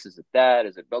this? Is it that?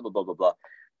 Is it blah, blah, blah, blah,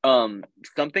 blah?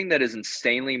 Something that is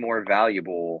insanely more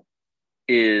valuable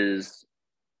is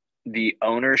the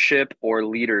ownership or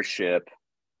leadership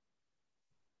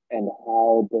and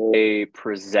how they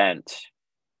present.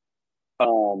 I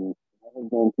have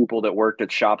known people that worked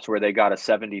at shops where they got a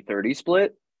 70-30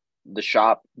 split. The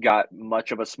shop got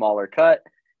much of a smaller cut.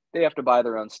 They have to buy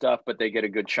their own stuff, but they get a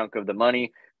good chunk of the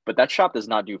money. But that shop does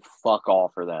not do fuck all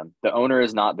for them. The owner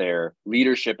is not there.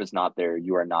 Leadership is not there.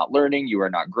 You are not learning. You are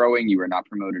not growing. You are not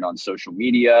promoted on social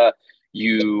media.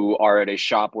 You are at a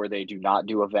shop where they do not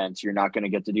do events. You're not going to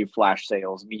get to do flash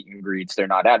sales, meet and greets. They're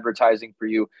not advertising for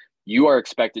you. You are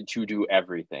expected to do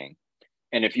everything.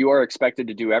 And if you are expected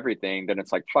to do everything, then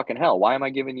it's like, fucking hell, why am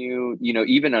I giving you,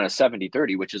 even on a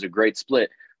 70-30, which is a great split,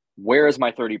 where is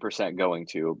my 30% going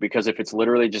to? Because if it's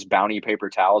literally just bounty paper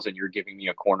towels and you're giving me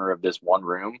a corner of this one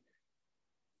room,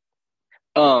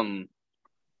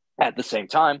 at the same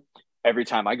time, every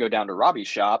time I go down to Robbie's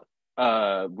shop,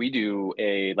 we do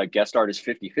a guest artist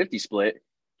 50-50 split.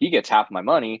 He gets half my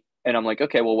money. And I'm like,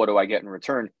 okay, well, what do I get in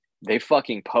return? They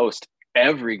fucking post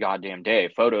every goddamn day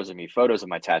photos of me, photos of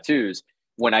my tattoos.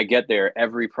 When I get there,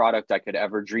 every product I could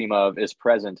ever dream of is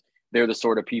present. They're the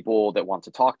sort of people that want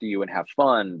to talk to you and have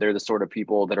fun. They're the sort of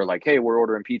people that are like, hey, we're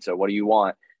ordering pizza. What do you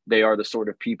want? They are the sort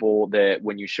of people that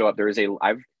when you show up,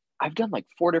 I've done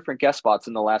 4 different guest spots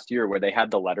in the last year where they had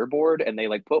the letterboard and they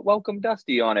put welcome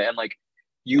Dustie on it. And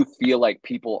you feel like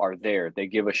people are there. They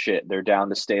give a shit. They're down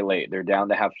to stay late. They're down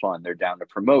to have fun. They're down to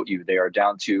promote you. They are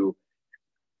down to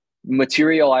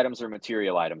material items or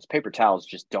material items. Paper towels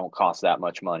just don't cost that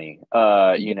much money.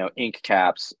 Ink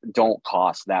caps don't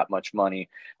cost that much money.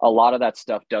 A lot of that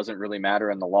stuff doesn't really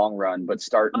matter in the long run, but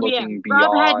start looking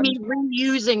beyond. Rob had me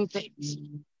reusing things.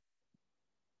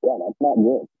 Yeah, that's not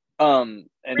good.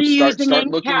 And start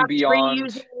looking caps, beyond.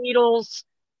 Reusing needles.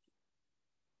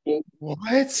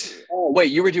 What?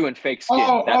 Wait, you were doing fake skin.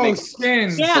 That makes skin.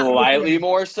 Slightly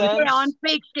more sense. Yeah, on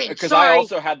fake skin. Because I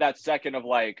also had that second of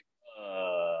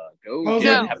go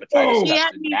get hepatitis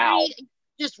tested now.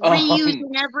 Just reusing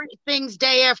everything's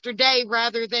day after day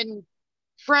rather than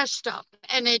fresh stuff.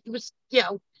 And it was,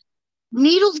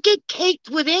 needles get caked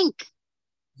with ink.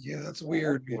 Yeah, that's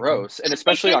weird. Gross. And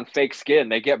especially on fake skin,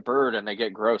 they get burred and they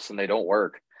get gross and they don't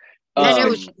work. And it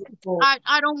was,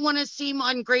 I don't want to seem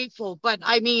ungrateful, but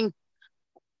I mean,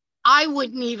 I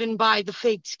wouldn't even buy the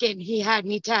fake skin he had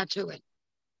me tattooing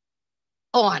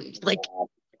on.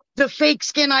 The fake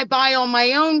skin I buy on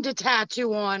my own to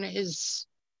tattoo on is,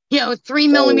 3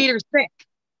 millimeters thick.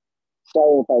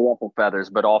 Sorry if I ruffle feathers,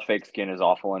 but all fake skin is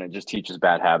awful and it just teaches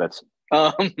bad habits.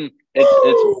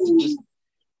 It's just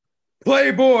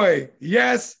Playboy.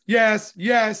 Yes.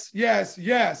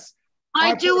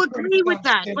 I do agree with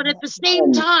that, but at the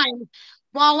same time,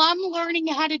 while I'm learning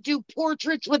how to do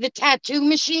portraits with a tattoo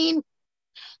machine,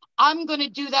 I'm going to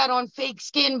do that on fake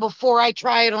skin before I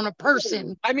try it on a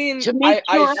person. I mean, to make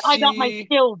sure I got my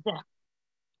skills down.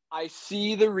 I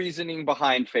see the reasoning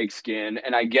behind fake skin,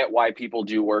 and I get why people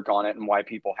do work on it and why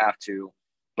people have to.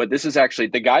 But this is actually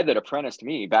the guy that apprenticed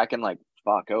me back in like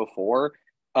 '04.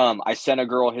 I sent a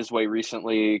girl his way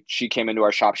recently. She came into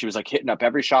our shop. She was like hitting up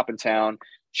every shop in town.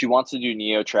 She wants to do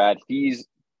Neotrad. He's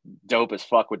dope as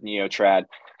fuck with Neotrad.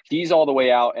 He's all the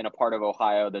way out in a part of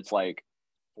Ohio that's like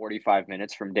 45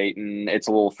 minutes from Dayton. It's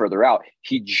a little further out.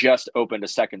 He just opened a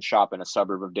second shop in a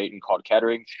suburb of Dayton called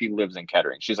Kettering. She lives in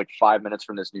Kettering. She's like 5 minutes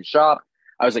from this new shop.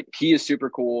 I was like, he is super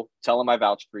cool. Tell him I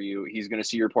vouched for you. He's going to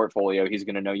see your portfolio. He's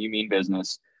going to know you mean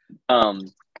business.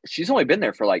 She's only been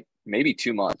there for like maybe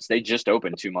 2 months. They just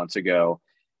opened 2 months ago.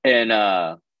 And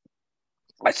I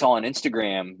saw an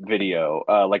Instagram video,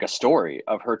 like a story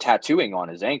of her tattooing on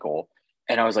his ankle.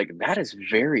 And I was like, that is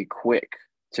very quick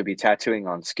to be tattooing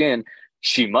on skin.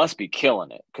 She must be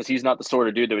killing it, because he's not the sort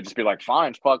of dude that would just be like,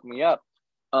 fine, fuck me up.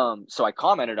 So I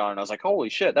commented on it. I was like, holy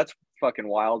shit, that's fucking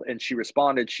wild. And she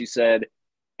responded, she said,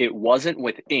 it wasn't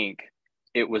with ink,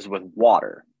 it was with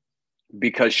water.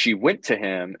 Because she went to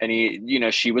him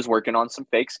and she was working on some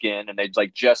fake skin, and they'd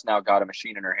like just now got a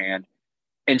machine in her hand.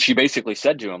 And she basically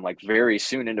said to him, like very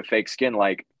soon into fake skin,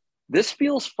 like, this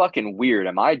feels fucking weird.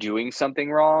 Am I doing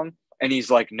something wrong? And he's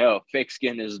like, no, fake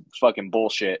skin is fucking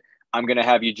bullshit. I'm going to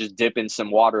have you just dip in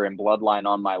some water and bloodline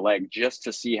on my leg just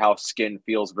to see how skin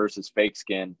feels versus fake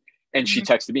skin. And she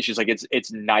texted me, she's like,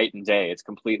 it's night and day. It's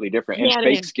completely different. And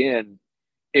fake skin,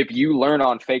 if you learn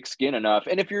on fake skin enough,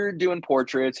 and if you're doing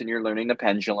portraits and you're learning the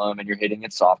pendulum and you're hitting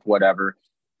it soft, whatever,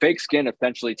 fake skin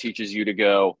essentially teaches you to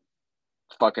go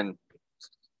fucking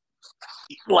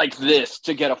like this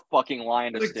to get a fucking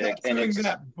line to stick. And it's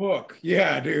that book.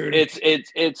 Yeah, dude.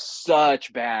 It's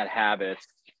such bad habits.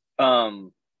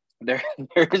 There's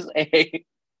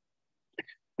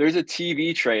a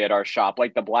TV tray at our shop,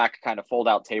 like the black kind of fold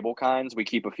out table kinds. We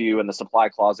keep a few in the supply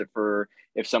closet for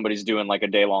if somebody's doing like a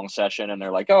day long session and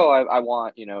they're like, oh, I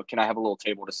want, can I have a little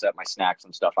table to set my snacks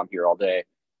and stuff? I'm here all day.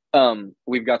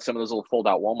 We've got some of those little fold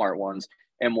out Walmart ones,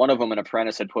 and one of them, an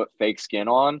apprentice had put fake skin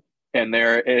on, and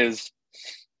there is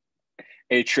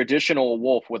a traditional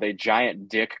wolf with a giant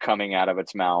dick coming out of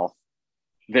its mouth.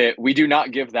 That we do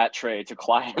not give that tray to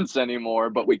clients anymore,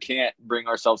 but we can't bring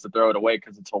ourselves to throw it away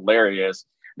because it's hilarious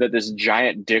that this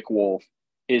giant dick wolf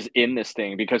is in this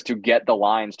thing, because to get the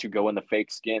lines to go in the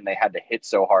fake skin, they had to hit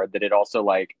so hard that it also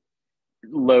like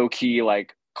low key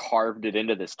like carved it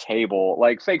into this table.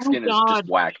 Like fake skin is just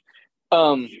whack.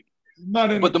 But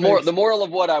the moral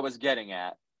of what I was getting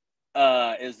at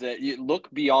is that you look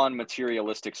beyond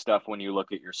materialistic stuff when you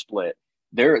look at your split.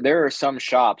 There are some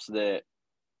shops that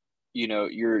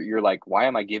you're like, why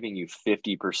am I giving you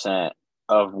 50%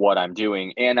 of what I'm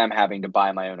doing and I'm having to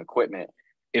buy my own equipment?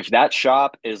 If that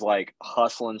shop is like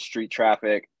hustling street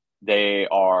traffic, they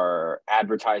are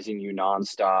advertising you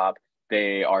nonstop,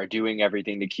 they are doing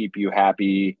everything to keep you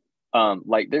happy.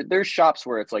 Like there's shops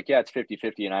where it's like, yeah, it's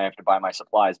 50-50 and I have to buy my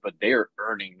supplies, but they're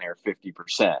earning their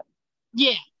 50%.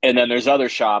 Yeah. And then there's other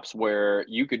shops where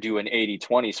you could do an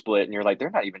 80-20 split and you're like, they're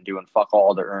not even doing fuck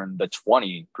all to earn the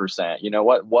 20%.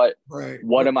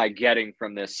 What am I getting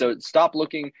from this? So stop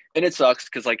looking. And it sucks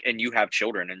because like, and you have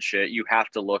children and shit, you have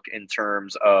to look in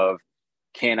terms of,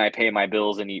 can I pay my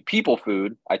bills and eat people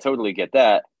food? I totally get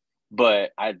that.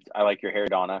 But I like your hair,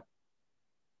 Donna.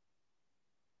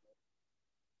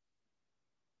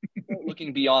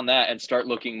 Looking beyond that and start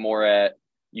looking more at,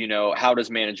 how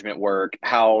does management work?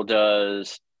 How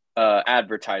does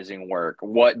advertising work?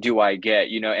 What do I get?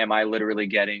 Am I literally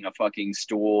getting a fucking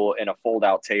stool and a fold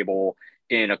out table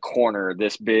in a corner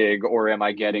this big, or am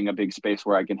I getting a big space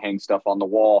where I can hang stuff on the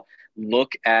wall?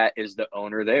 Look at, is the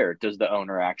owner there? Does the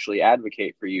owner actually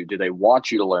advocate for you? Do they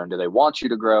want you to learn? Do they want you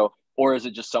to grow? Or is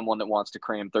it just someone that wants to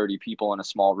cram 30 people in a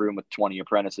small room with 20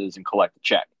 apprentices and collect a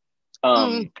check?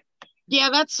 Yeah,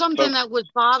 that's something that was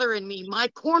bothering me. My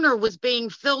corner was being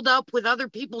filled up with other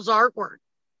people's artwork.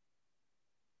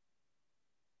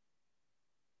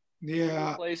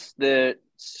 Yeah. A place that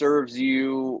serves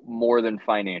you more than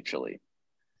financially.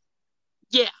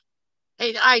 Yeah.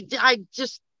 I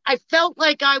felt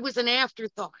like I was an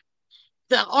afterthought.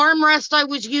 The armrest I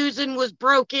was using was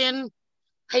broken.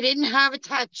 I didn't have a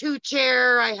tattoo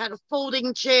chair. I had a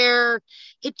folding chair.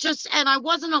 And I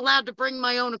wasn't allowed to bring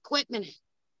my own equipment in.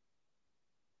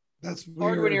 That's weird.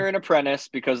 Hard when you're an apprentice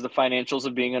because the financials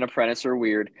of being an apprentice are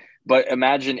weird. But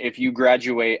imagine if you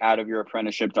graduate out of your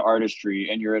apprenticeship to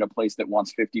artistry and you're at a place that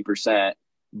wants 50%,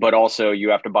 but also you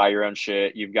have to buy your own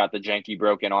shit. You've got the janky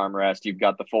broken armrest. You've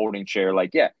got the folding chair. Like,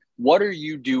 yeah, what are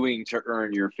you doing to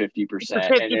earn your 50%?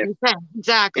 50%, and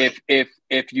exactly.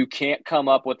 If you can't come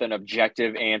up with an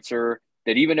objective answer,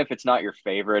 that even if it's not your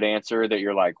favorite answer, that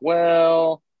you're like,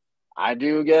 well, I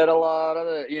do get a lot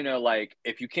of like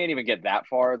if you can't even get that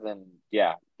far, then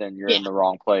then you're Yeah. in the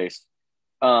wrong place.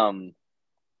 And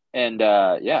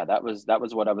that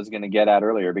was what I was going to get at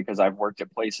earlier, because I've worked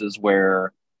at places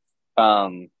where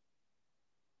the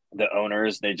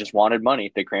owners, they just wanted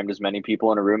money. They crammed as many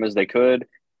people in a room as they could.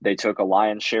 They took a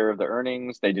lion's share of the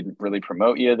earnings. They didn't really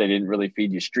promote you. They didn't really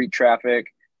feed you street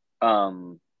traffic.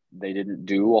 They didn't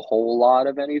do a whole lot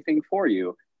of anything for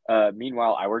you.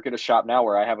 Meanwhile, I work at a shop now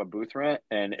where I have a booth rent,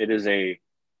 and it is a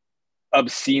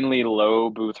obscenely low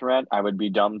booth rent. I would be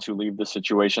dumb to leave the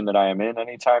situation that I am in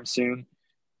anytime soon,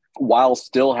 while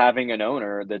still having an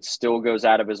owner that still goes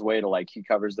out of his way to, like, he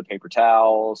covers the paper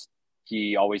towels.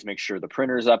 He always makes sure the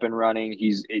printer's up and running.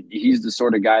 He's the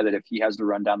sort of guy that if he has to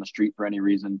run down the street for any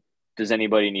reason, does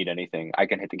anybody need anything? I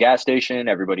can hit the gas station.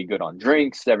 Everybody good on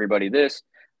drinks. Everybody this.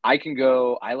 I can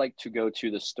go. I like to go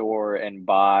to the store and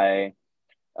buy,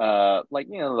 like,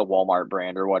 the Walmart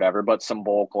brand or whatever, but some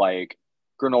bulk, like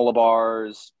granola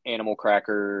bars, animal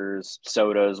crackers,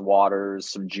 sodas, waters,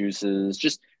 some juices,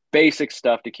 just basic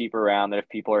stuff to keep around, that if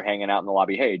people are hanging out in the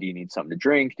lobby, hey, do you need something to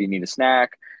drink? Do you need a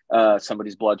snack?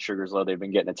 Somebody's blood sugar's low. They've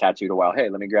been getting a tattooed a while. Hey,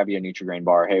 let me grab you a Nutri-Grain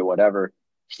bar. Hey, whatever.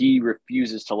 He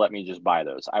refuses to let me just buy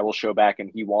those. I will show back,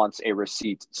 and he wants a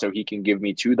receipt so he can give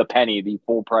me to the penny the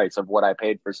full price of what I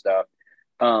paid for stuff,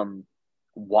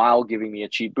 while giving me a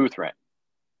cheap booth rent.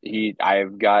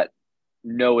 I've got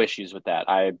no issues with that.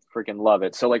 I freaking love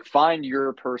it. So, like, find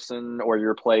your person or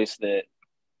your place that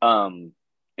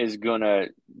is gonna,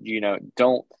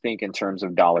 don't think in terms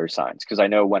of dollar signs. Because I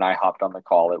know when I hopped on the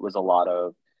call, it was a lot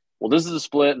of, well, this is a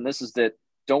split and this is that.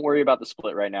 Don't worry about the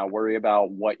split right now. Worry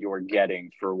about what you're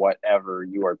getting for whatever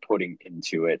you are putting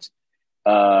into it.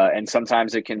 And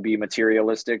sometimes it can be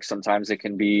materialistic. Sometimes it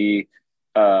can be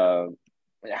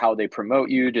how they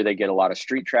promote you. Do they get a lot of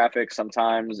street traffic?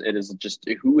 Sometimes it is just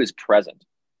who is present,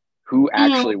 who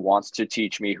actually wants to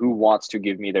teach me, who wants to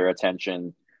give me their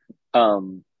attention.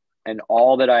 And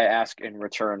all that I ask in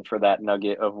return for that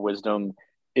nugget of wisdom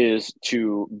is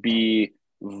to be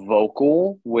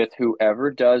vocal with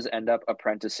whoever does end up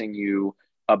apprenticing you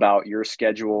about your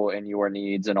schedule and your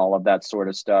needs and all of that sort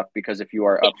of stuff. Because if you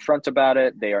are upfront about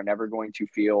it, they are never going to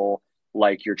feel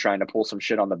like you're trying to pull some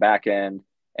shit on the back end.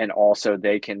 And also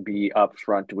they can be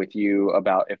upfront with you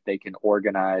about if they can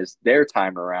organize their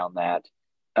time around that.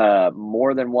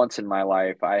 More than once in my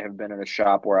life, I have been in a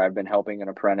shop where I've been helping an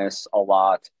apprentice a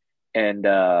lot. And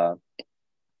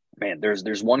man,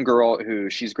 there's one girl who,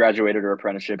 she's graduated her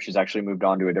apprenticeship. She's actually moved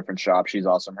on to a different shop. She's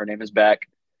awesome. Her name is Beck.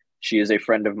 She is a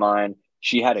friend of mine.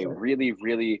 She had a really,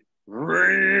 really,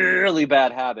 really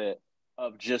bad habit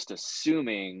of just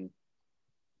assuming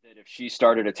that if she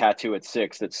started a tattoo at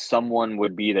 6, that someone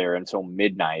would be there until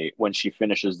midnight when she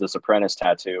finishes this apprentice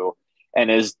tattoo, and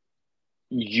is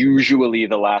usually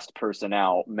the last person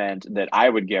out, meant that I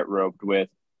would get roped with,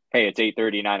 hey, it's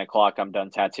 8:30, 9 o'clock. I'm done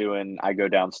tattooing. I go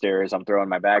downstairs. I'm throwing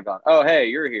my bag on. Oh, hey,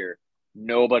 you're here.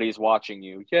 Nobody's watching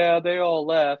you. Yeah, they all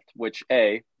left, which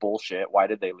A, bullshit. Why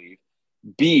did they leave?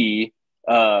 B,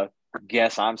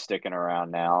 guess I'm sticking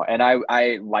around now. And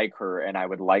I like her and I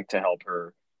would like to help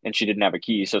her. And she didn't have a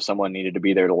key, so someone needed to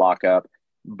be there to lock up.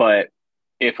 But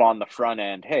if on the front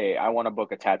end, hey, I want to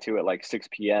book a tattoo at like 6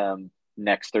 p.m.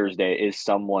 next Thursday, is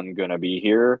someone going to be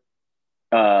here?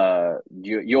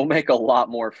 You'll make a lot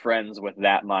more friends with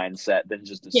that mindset than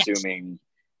just assuming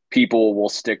people will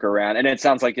stick around. And it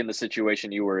sounds like in the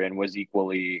situation you were in was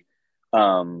equally,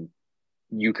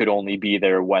 you could only be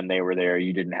there when they were there.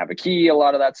 You didn't have a key, a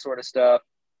lot of that sort of stuff.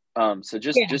 So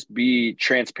just be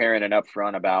transparent and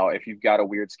upfront about if you've got a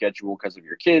weird schedule because of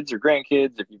your kids or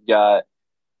grandkids, if you've got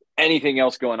anything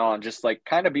else going on, just like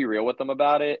kind of be real with them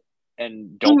about it,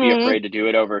 and don't be afraid to do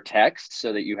it over text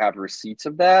so that you have receipts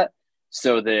of that,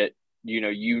 so that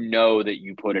you know that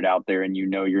you put it out there, and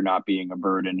you're not being a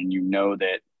burden, and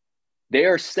that they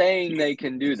are saying they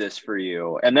can do this for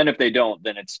you. And then if they don't,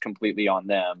 then it's completely on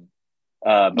them.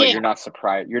 But you're not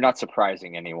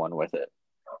surprising anyone with it.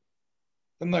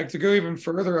 And like, to go even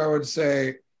further, I would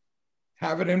say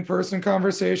have an in-person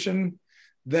conversation,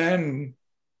 then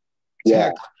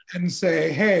text and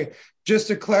say, hey, just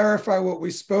to clarify what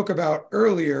we spoke about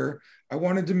earlier, I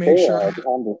wanted to make sure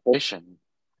conversation.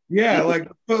 Yeah, like,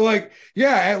 but like,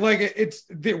 yeah, like it's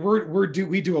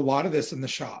we do a lot of this in the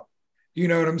shop. You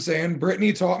know what I'm saying?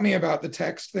 Brittany taught me about the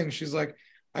text thing. She's like,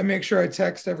 I make sure I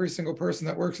text every single person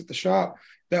that works at the shop.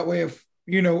 That way, if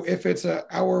it's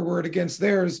our word against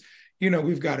theirs,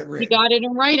 we've got it written. You got it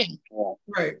in writing.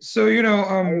 Right. So,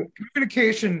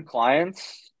 communication.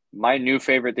 Clients, my new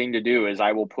favorite thing to do is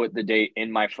I will put the date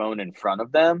in my phone in front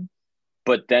of them,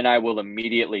 but then I will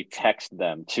immediately text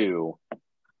them too.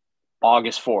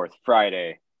 August 4th,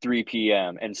 Friday, 3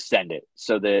 p.m. and send it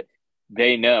so that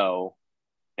they know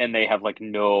and they have like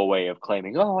no way of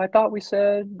claiming, oh, I thought we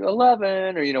said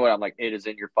 11 or you know what? I'm like, it is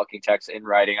in your fucking text in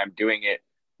writing. I'm doing it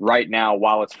right now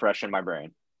while it's fresh in my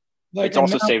brain. Like, It's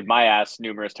also saved my ass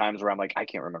numerous times where I'm like, I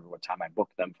can't remember what time I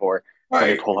booked them for. Right.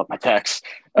 Let me pull up my text.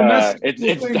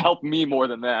 It's helped me more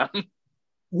than them.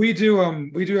 We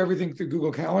do everything through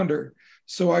Google Calendar.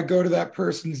 So I go to that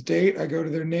person's date, I go to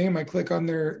their name, I click on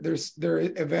their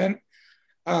event,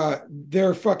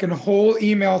 their fucking whole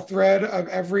email thread of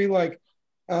every like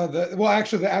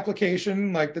the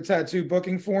application, like the tattoo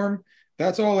booking form,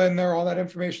 that's all in there. All that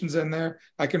information's in there.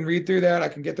 I can read through that. I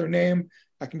can get their name.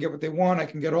 I can get what they want. I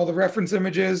can get all the reference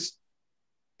images.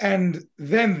 And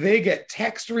then they get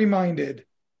text reminded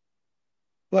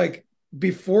like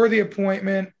before the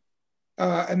appointment.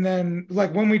 And then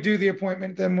like when we do the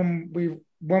appointment, then when we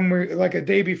like a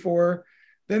day before,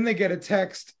 then they get a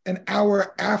text an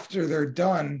hour after they're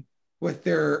done with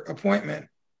their appointment.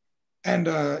 And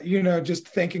just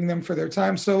thanking them for their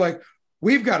time. So like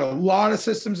we've got a lot of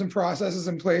systems and processes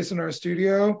in place in our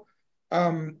studio.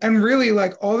 And really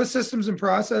like all the systems and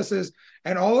processes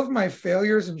and all of my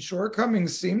failures and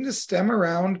shortcomings seem to stem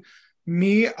around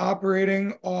me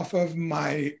operating off of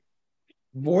my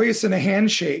voice and a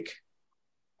handshake,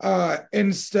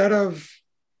 instead of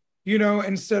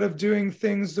doing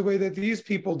things the way that these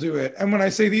people do it. And when I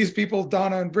say these people,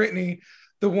 Donna and Brittany,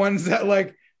 the ones that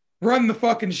like run the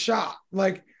fucking shop.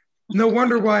 Like, no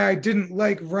wonder why I didn't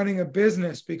like running a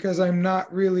business, because I'm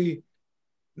not really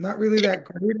that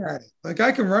great at it. Like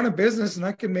I can run a business and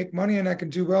I can make money and I can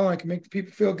do well and I can make the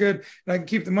people feel good and I can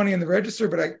keep the money in the register,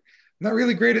 but I'm not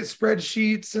really great at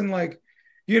spreadsheets and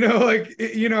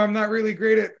I'm not really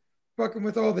great at fucking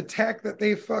with all the tech that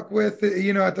they fuck with,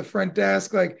 at the front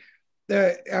desk. Like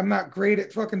I'm not great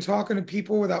at fucking talking to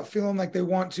people without feeling like they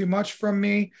want too much from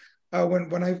me.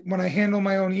 When I handle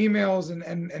my own emails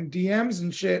and DMs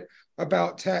and shit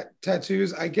about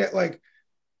tattoos, I get like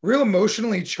real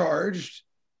emotionally charged,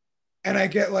 and I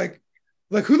get like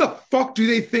who the fuck do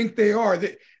they think they are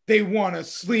that they want a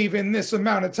sleeve in this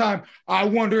amount of time? I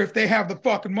wonder if they have the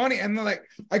fucking money. And then like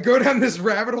I go down this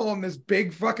rabbit hole in this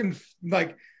big fucking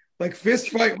like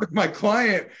fist fight with my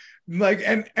client. Like,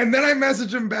 and then I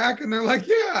message them back and they're like,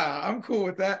 yeah, I'm cool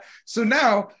with that. So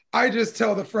now I just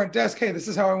tell the front desk, hey, this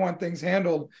is how I want things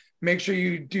handled. Make sure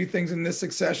you do things in this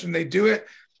succession. They do it.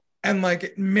 And like,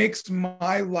 it makes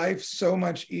my life so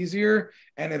much easier.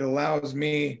 And it allows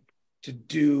me to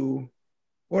do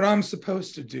what I'm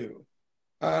supposed to do.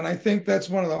 And I think that's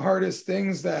one of the hardest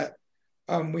things that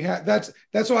we have.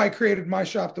 That's why I created my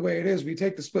shop the way it is. We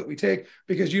take the split we take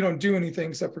because you don't do anything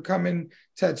except for come in,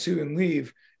 tattoo, and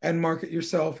leave, and market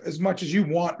yourself as much as you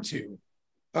want to,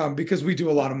 because we do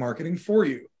a lot of marketing for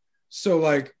you. So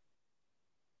like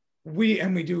we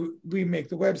make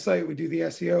the website, we do the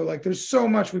SEO, like there's so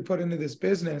much we put into this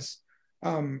business.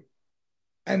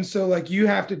 And so like you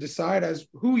have to decide as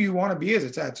who you want to be as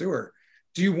a tattooer.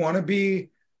 Do you want to be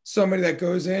somebody that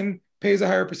goes in, pays a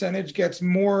higher percentage, gets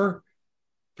more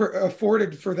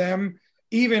afforded for them,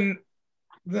 even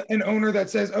an owner that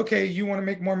says, okay, you want to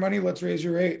make more money, let's raise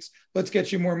your rates, let's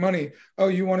get you more money. Oh,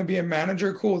 you want to be a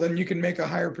manager, cool, then you can make a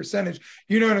higher percentage.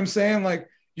 You know what I'm saying? Like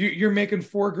you're making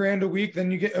 $4,000 a week, then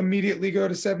you immediately go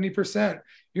to 70%.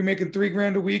 You're making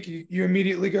 $3,000 a week, you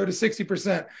immediately go to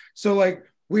 60%. So like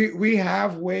we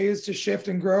have ways to shift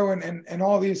and grow and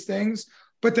all these things.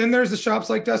 But then there's the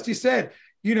shops like Dusty said,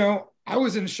 I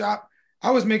was in shop, I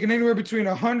was making anywhere between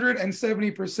 100 and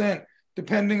 70%,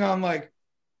 depending on like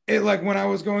when I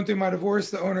was going through my divorce,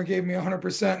 the owner gave me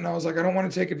 100%. And I was like, I don't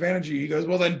want to take advantage of you. He goes,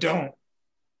 well, then don't.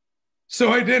 So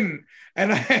I didn't.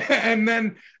 And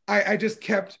then I just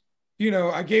kept,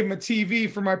 I gave him a TV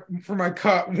for my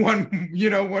cut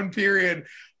one period.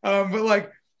 But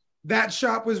like that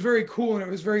shop was very cool and it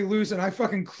was very loose. And I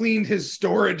fucking cleaned his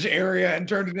storage area and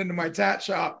turned it into my tat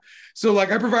shop. So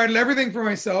like I provided everything for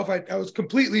myself. I was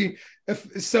completely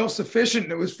self-sufficient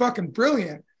and it was fucking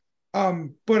brilliant.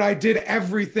 But I did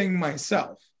everything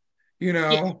myself,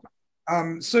 Yeah.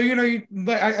 So,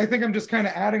 I think I'm just kind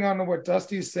of adding on to what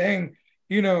Dusty's saying,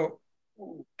 and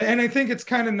I think it's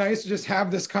kind of nice to just have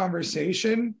this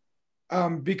conversation,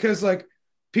 because like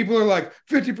people are like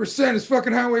 50% is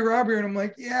fucking highway robbery. And I'm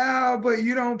like, yeah, but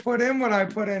you don't put in what I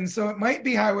put in. So it might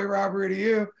be highway robbery to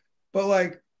you, but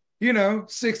like,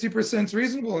 60% is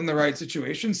reasonable in the right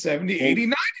situation, 70,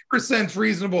 80, 90% is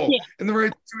reasonable in the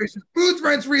right situation. Booth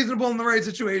rent's reasonable in the right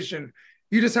situation.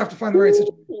 You just have to find the right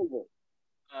situation.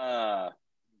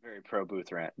 Very pro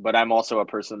booth rent, but I'm also a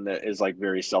person that is like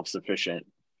very self-sufficient.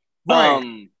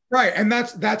 Right. Right. And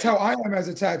that's how I am as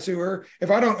a tattooer. If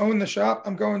I don't own the shop,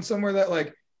 I'm going somewhere that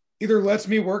like either lets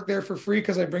me work there for free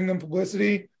because I bring them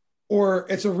publicity, or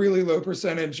it's a really low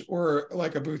percentage or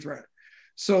like a booth rent.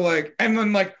 So like, and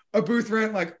then like a booth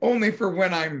rent, like only for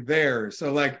when I'm there.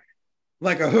 So like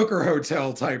a hooker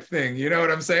hotel type thing. You know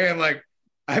what I'm saying? Like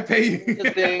I pay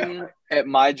The thing at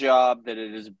my job that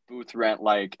it is booth rent,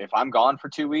 like if I'm gone for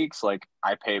 2 weeks, like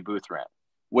I pay booth rent,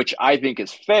 which I think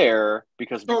is fair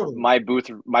because totally. my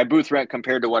booth rent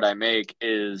compared to what I make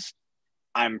is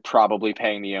I'm probably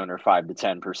paying the owner 5 to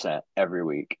 10% every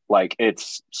week. Like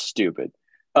it's stupid.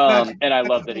 That's And I that's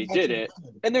love that he that's did it.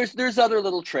 And there's other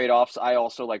little trade-offs. I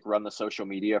also like run the social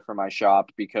media for my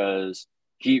shop because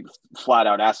he flat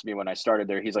out asked me when I started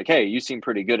there. He's like, "Hey, you seem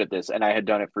pretty good at this." And I had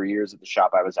done it for years at the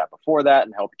shop I was at before that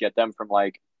and helped get them from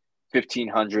like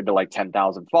 1,500 to like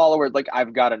 10,000 followers. Like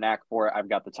I've got a knack for it. I've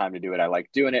got the time to do it. I like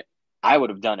doing it. I would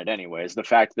have done it anyways. The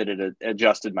fact that it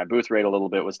adjusted my booth rate a little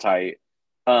bit was tight.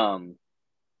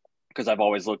 Because I've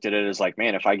always looked at it as like,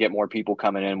 man, if I get more people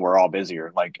coming in, we're all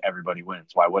busier. Like everybody wins.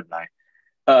 Why wouldn't I?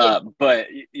 Yeah. But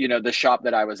you know, the shop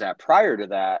that I was at prior to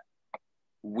that,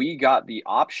 we got the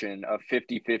option of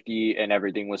 50-50 and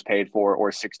everything was paid for,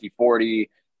 or 60-40,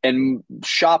 and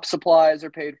shop supplies are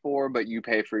paid for, but you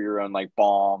pay for your own like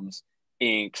balms,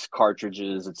 inks,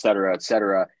 cartridges, et cetera, et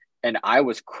cetera. And I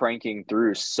was cranking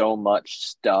through so much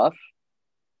stuff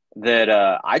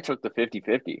that I took the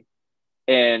 50-50.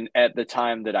 And at the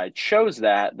time that I chose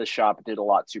that, the shop did a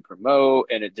lot to promote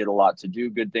and it did a lot to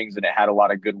do good things and it had a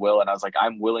lot of goodwill. And I was like,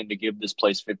 I'm willing to give this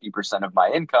place 50% of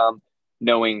my income,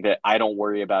 knowing that I don't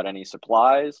worry about any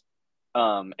supplies,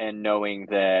 and knowing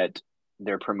that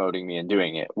they're promoting me and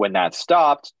doing it. When that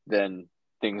stopped, then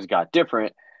things got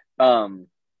different.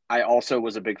 I also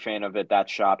was a big fan of at that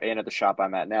shop and at the shop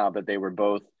I'm at now that they were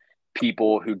both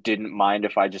people who didn't mind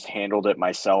if I just handled it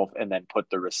myself and then put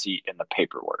the receipt in the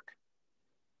paperwork.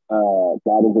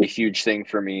 That is a huge thing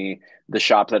for me. The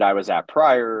shop that I was at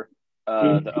prior,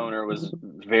 the owner was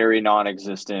very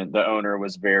non-existent. The owner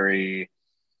was very,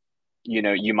 you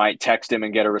know, you might text him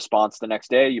and get a response the next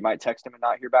day. You might text him and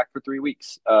not hear back for 3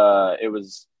 weeks. It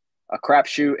was a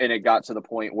crapshoot, and it got to the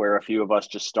point where a few of us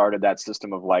just started that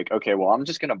system of like, okay, well, I'm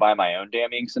just going to buy my own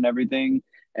damn inks and everything.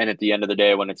 And at the end of the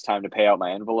day, when it's time to pay out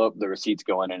my envelope, the receipt's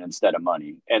going in instead of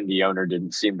money. And the owner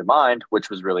didn't seem to mind, which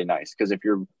was really nice. Because if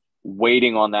you're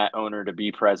waiting on that owner to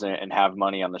be present and have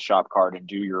money on the shop card and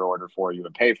do your order for you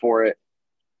and pay for it,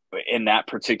 in that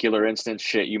particular instance,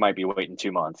 shit, you might be waiting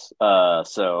 2 months.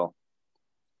 So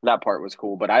that part was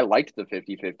cool. But I liked the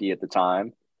 50-50 at the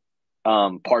time,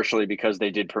 partially because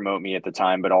they did promote me at the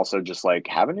time, but also just like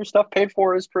having your stuff paid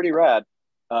for is pretty rad.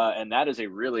 And that is a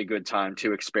really good time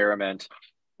to experiment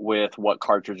with what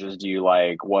cartridges do you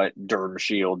like, what derm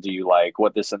shield do you like,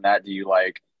 what this and that do you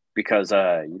like, because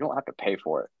you don't have to pay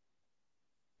for it.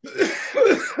 Yeah,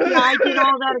 I did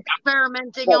all that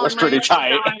experimenting That on was my pretty own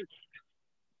tight. dime.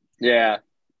 Yeah.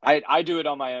 I do it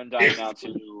on my own dime now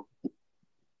too.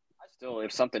 I still,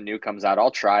 if something new comes out,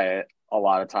 I'll try it a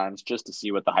lot of times just to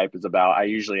see what the hype is about. I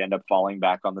usually end up falling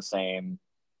back on the same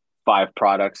 5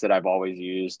 products that I've always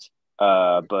used.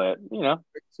 But you know,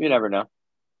 you never know.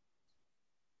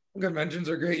 Conventions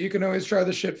are great. You can always try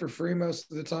the shit for free most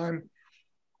of the time.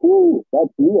 Ooh,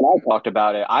 that's you and I talked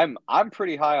about it. I'm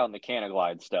pretty high on the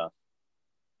Canaglide stuff.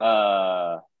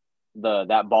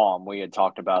 That balm, we had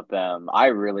talked about them. I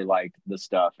really liked the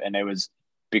stuff, and it was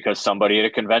because somebody at a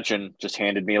convention just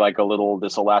handed me like a little,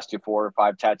 this will last you 4 or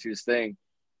 5 tattoos thing.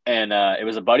 And it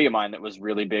was a buddy of mine that was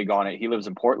really big on it. He lives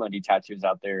in Portland. He tattoos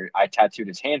out there. I tattooed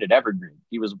his hand at Evergreen.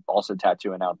 He was also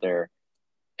tattooing out there.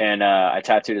 And I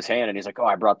tattooed his hand, and he's like, "Oh,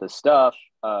 I brought this stuff.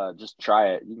 Just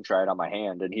try it. You can try it on my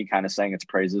hand." And he kind of sang its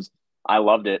praises. I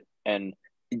loved it. And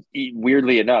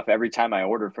weirdly enough, every time I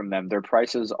order from them, their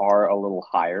prices are a little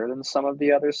higher than some of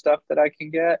the other stuff that I can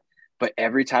get. But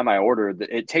every time I order,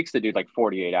 it takes the dude like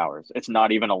 48 hours. It's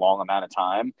not even a long amount of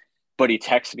time. But he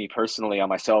texts me personally on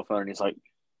my cell phone, and he's like,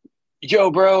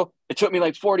 "Yo, bro, it took me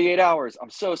like 48 hours.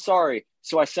 I'm so sorry.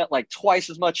 So I sent like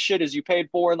twice as much shit as you paid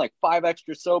for and like 5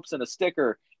 extra soaps and a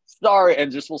sticker. Sorry."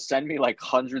 And just will send me like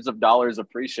hundreds of dollars of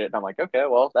free shit. And I'm like, okay,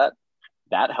 well,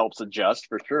 that helps adjust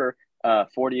for sure.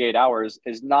 48 hours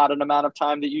is not an amount of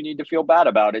time that you need to feel bad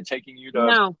about it taking you to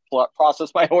No.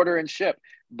 process my order and ship.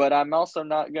 But I'm also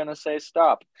not going to say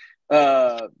stop.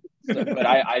 But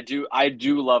I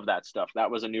do love that stuff. That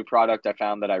was a new product I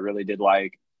found that I really did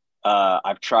like.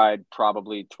 I've tried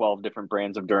probably 12 different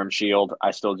brands of Derm Shield.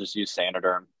 I still just use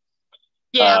Sanoderm.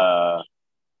 Yeah.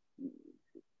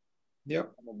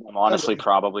 Yep. I'm honestly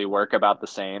probably work about the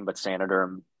same, but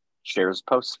Sanoderm shares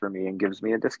posts for me and gives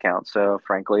me a discount. So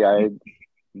frankly,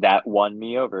 that won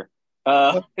me over.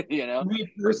 Like, You know,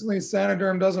 me personally,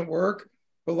 Sanoderm doesn't work,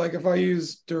 but like if I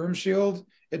use Derm Shield,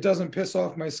 it doesn't piss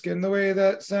off my skin the way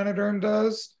that Sanoderm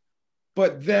does.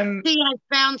 But then, See, I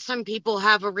found some people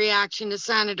have a reaction to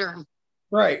Sanoderm.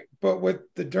 right, but with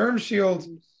the Derm Shield,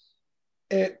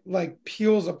 it like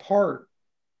peels apart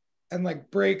and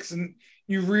like breaks, and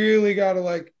you really got to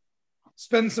like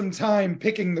spend some time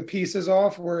picking the pieces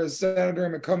off, whereas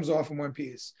Sanoderm, it comes off in one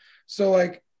piece. So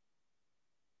like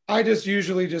I just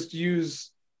usually just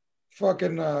use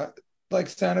fucking like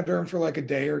Sanoderm for like a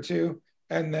day or two,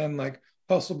 and then like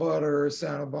Hustle Butter or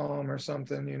Sanobalm or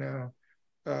something, you know.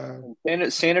 and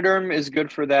Sanoderm is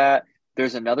good for that.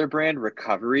 There's another brand,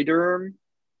 Recovery Derm,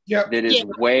 Yep. that Yeah,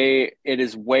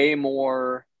 is way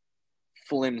more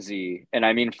flimsy, and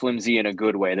I mean flimsy in a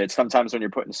good way. That sometimes when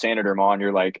you're putting Sanoderm on,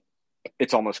 you're like,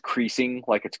 it's almost creasing,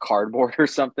 like it's cardboard or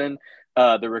something.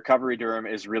 The Recovery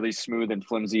Derm is really smooth and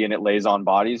flimsy, and it lays on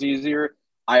bodies easier.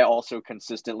 I also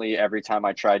consistently, every time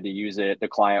I tried to use it, the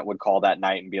client would call that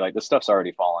night and be like, "The stuff's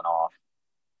already fallen off.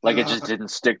 Like it just didn't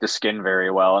stick to skin very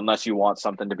well, unless you want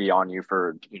something to be on you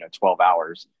for 12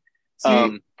 hours."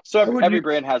 See, So I would every use,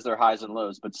 brand has their highs and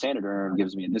lows, but Sanoderm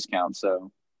gives me a discount.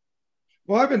 So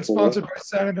well, I've been sponsored by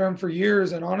Sanoderm for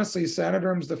years, and honestly,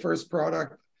 Sanoderm's the first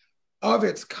product of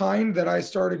its kind that I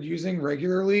started using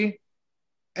regularly,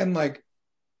 and like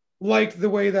the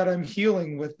way that I'm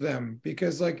healing with them,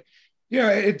 because like,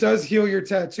 it does heal your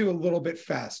tattoo a little bit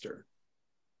faster,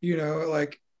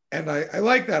 like, and I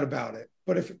like that about it.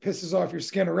 But if it pisses off your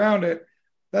skin around it,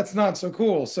 that's not so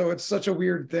cool. So it's such a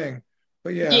weird thing.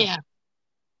 But yeah, yeah,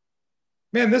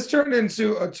 man, this turned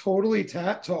into a totally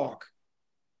tat talk.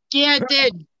 yeah, it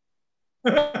did.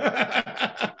 And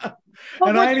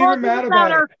But we're I ain't even talking mad about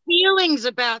about it. our feelings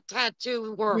about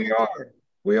tattoo We world. are.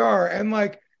 We are. And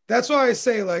like, that's why I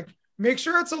say, like, make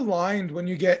sure it's aligned when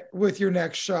you get with your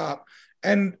next shop.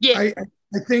 And Yeah,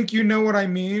 I think you know what I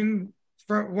mean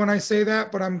from when I say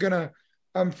that, but I'm gonna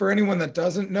for anyone that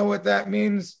doesn't know what that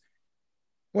means,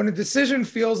 when a decision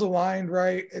feels aligned,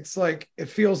 right? It's like it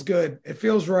feels good. It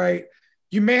feels right.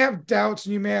 You may have doubts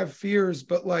and you may have fears,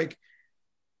 but like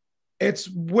it's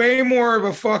way more of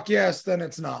a fuck yes than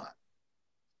it's not.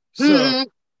 So hmm,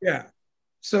 yeah.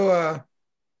 So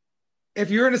if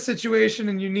you're in a situation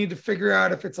and you need to figure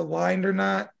out if it's aligned or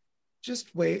not,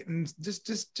 just wait and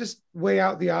just weigh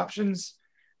out the options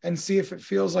and see if it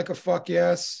feels like a fuck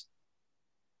yes.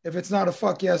 If it's not a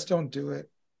fuck yes, don't do it.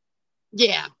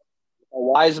 yeah. a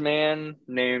wise man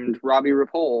named Robbie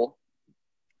Ripple,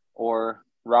 or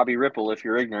Robbie Ripple if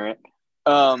you're ignorant,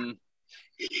 um,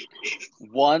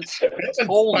 once That's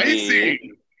told me, spicy.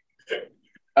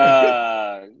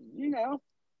 uh, you know,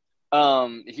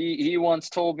 he once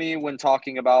told me when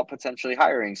talking about potentially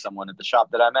hiring someone at the shop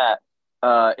that I'm at,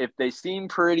 if they seem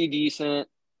pretty decent,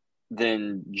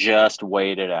 then just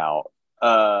wait it out.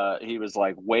 He was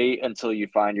like, wait until you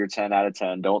find your 10 out of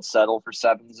 10. Don't settle for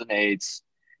sevens and eights.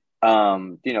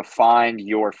 Find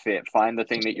your fit. Find the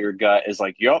thing that your gut is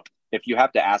like, yup. If you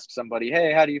have to ask somebody,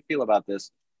 hey, how do you feel about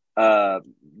this?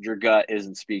 Your gut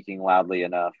isn't speaking loudly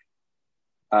enough.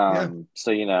 Yeah.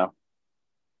 So that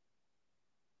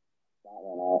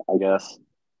one out, I guess.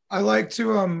 I like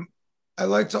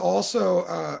to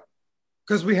also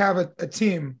because we have a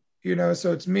team,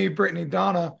 so it's me, Brittany,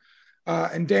 Donna,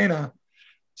 and Dana.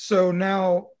 So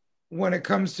now when it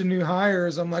comes to new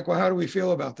hires, I'm like, well, how do we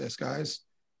feel about this, guys?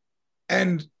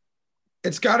 And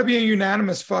it's got to be a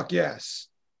unanimous fuck yes.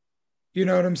 You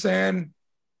know what I'm saying?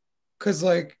 Because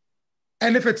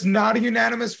and if it's not a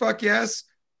unanimous fuck yes,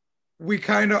 we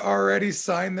kind of already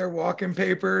signed their walk-in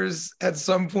papers at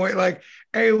some point. Like,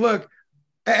 hey, look,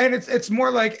 and it's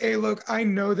more like, hey, look, I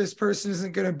know this person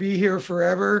isn't going to be here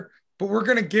forever, but we're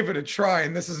going to give it a try,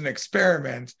 and this is an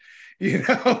experiment.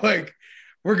 Like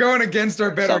we're going against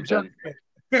our better Something.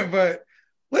 judgment, but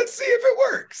let's see if it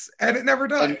works, and it never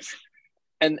And does.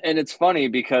 and it's funny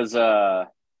because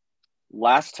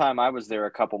last time I was there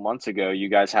a couple months ago, you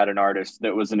guys had an artist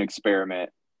that was an experiment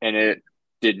and it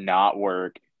did not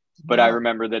work. But I No,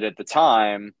 remember that at the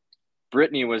time,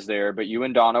 Brittany was there, but you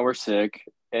and Donna were sick,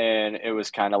 and it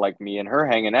was kind of like me and her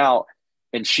hanging out.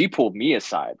 And she pulled me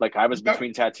aside. Like I was yep.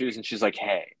 between tattoos, and she's like,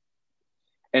 hey.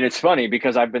 And it's funny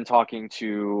because I've been talking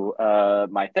to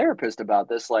my therapist about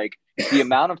this. Like the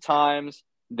amount of times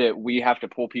that we have to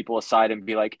pull people aside and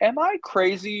be like, am I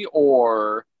crazy?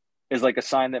 Or is like a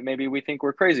sign that maybe we think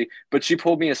we're crazy. But she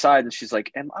pulled me aside and she's like,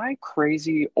 am I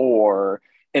crazy? Or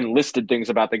enlisted things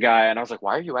about the guy. And I was like,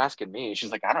 why are you asking me?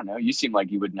 She's like, I don't know. You seem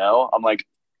like you would know. I'm like,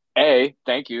 A,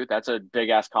 thank you. That's a big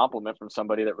ass compliment from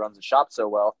somebody that runs a shop so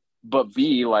well. But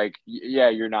B, like, yeah,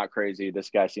 you're not crazy. This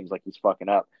guy seems like he's fucking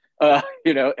up.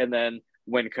 And then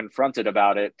when confronted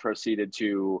about it, proceeded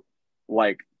to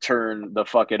like turn the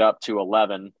fuck it up to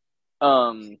 11.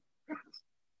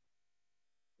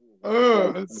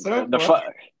 It's so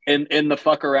in the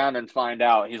fuck around and find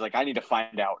out. He's like, I need to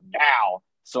find out now,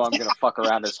 so I'm gonna fuck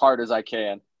around as hard as I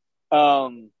can.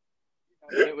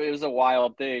 It was a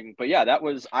wild thing, but yeah, that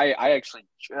was I actually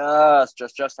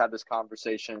just had this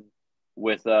conversation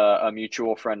with a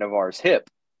mutual friend of ours, Hip,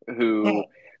 who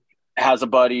has a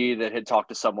buddy that had talked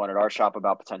to someone at our shop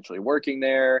about potentially working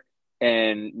there,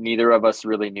 and neither of us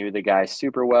really knew the guy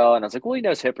super well. And I was like, well, he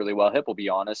knows Hip really well. Hip will be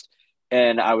honest.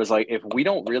 And I was like, if we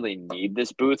don't really need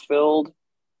this booth filled,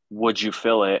 would you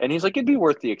fill it? And he's like, it'd be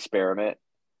worth the experiment.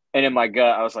 And in my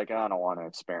gut, I was like, I don't want to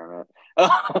experiment.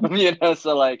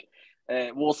 So like,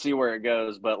 we'll see where it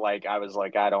goes. But like, I was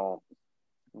like, I'm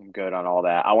good on all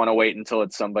that. I want to wait until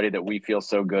it's somebody that we feel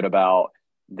so good about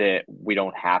that we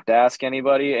don't have to ask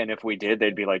anybody. And if we did,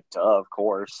 they'd be like, duh, of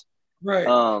course. Right.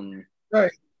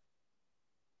 Right.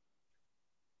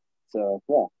 So,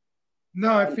 yeah.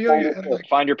 No, I feel you. And like,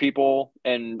 find your people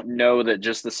and know that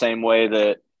just the same way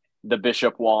that the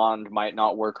Bishop wand might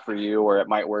not work for you, or it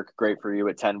might work great for you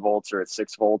at 10 volts or at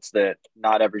 6 volts, that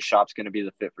not every shop's going to be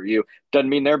the fit for you. Doesn't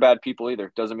mean they're bad people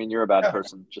either. Doesn't mean you're a bad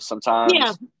person. Just sometimes.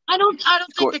 Yeah, I don't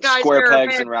think the guys square there are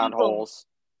pegs bad and round people. holes.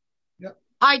 Yep.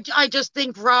 I just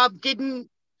think Rob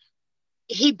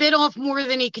he bit off more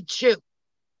than he could chew.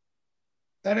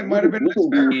 And it might have been an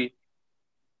experiment.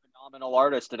 Phenomenal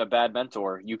artist and a bad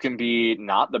mentor. You can be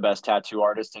not the best tattoo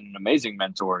artist and an amazing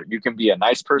mentor. You can be a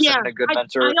nice person and a good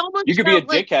mentor. You could be a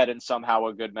dickhead and somehow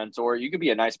a good mentor. You could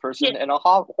be a nice person and a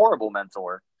horrible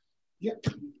mentor. Yep.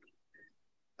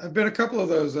 I've been a couple of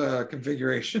those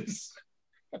configurations.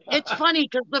 It's funny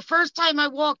because the first time I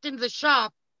walked into the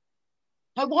shop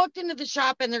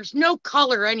and there's no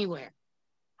color anywhere.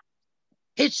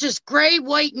 It's just gray,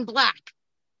 white, and black.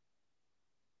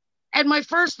 And my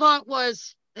first thought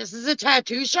was, this is a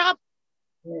tattoo shop?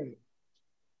 Right.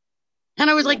 And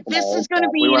I was like, this is going to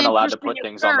be we weren't allowed to put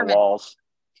things on the walls.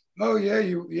 Oh,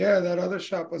 yeah, that other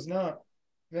shop was not.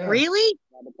 Yeah. Really?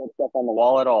 Not to put stuff on the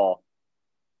wall at all.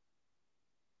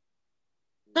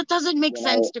 That doesn't make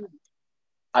sense to me.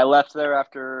 I left there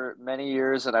after many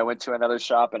years, and I went to another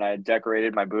shop, and I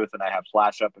decorated my booth, and I had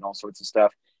flash up and all sorts of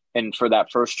stuff. And for that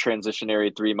first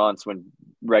transitionary 3 months, when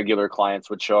regular clients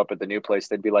would show up at the new place,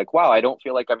 they'd be like, wow, I don't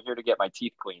feel like I'm here to get my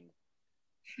teeth cleaned.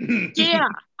 Yeah,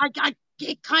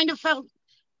 it kind of felt,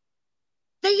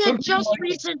 they had just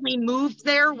recently moved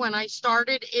there when I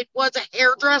started. It was a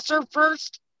hairdresser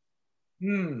first.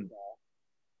 Hmm.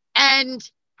 And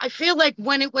I feel like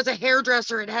when it was a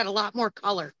hairdresser, it had a lot more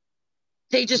color.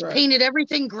 They just painted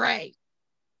everything gray.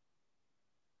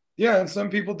 Yeah, and some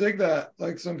people dig that.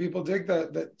 Like, some people dig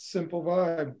that simple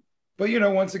vibe. But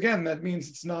once again, that means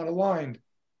it's not aligned.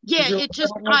 Yeah, it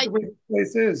just the way the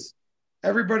place is.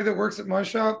 Everybody that works at my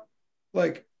shop,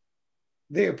 like,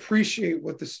 they appreciate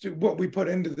what we put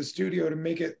into the studio to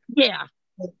make it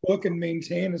look and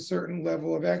maintain a certain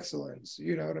level of excellence.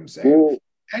 You know what I'm saying?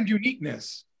 And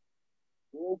uniqueness.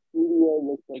 Your studio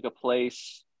looks like a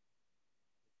place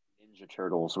Ninja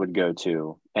Turtles would go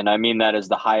to, and I mean that as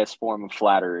the highest form of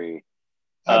flattery.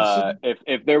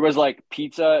 If there was like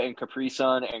pizza and Capri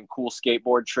Sun and cool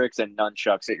skateboard tricks and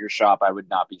nunchucks at your shop, I would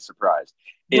not be surprised.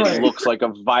 It looks like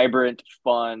a vibrant,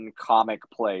 fun comic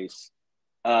place,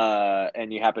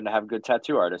 and you happen to have good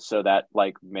tattoo artists, so that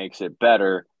like makes it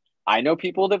better. I know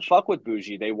people that fuck with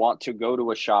bougie. They want to go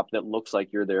to a shop that looks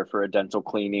like you're there for a dental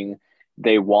cleaning.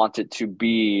 They want it to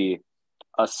be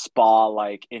a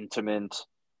spa-like intimate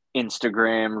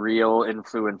Instagram real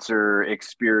influencer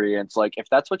experience. Like, if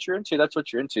that's what you're into, that's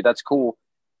what you're into. That's cool.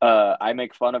 I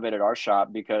make fun of it at our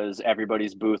shop because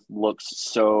everybody's booth looks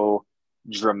so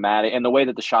dramatic, and the way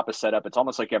that the shop is set up, it's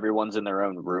almost like everyone's in their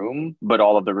own room, but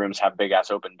all of the rooms have big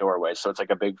ass open doorways, so it's like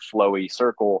a big flowy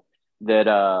circle that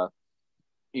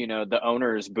the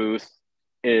owner's booth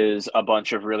is a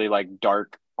bunch of really like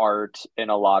dark art and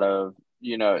a lot of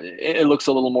it looks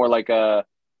a little more like a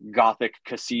Gothic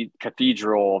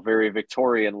cathedral, very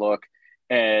Victorian look,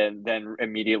 and then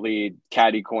immediately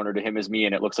caddy corner to him is me,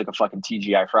 and it looks like a fucking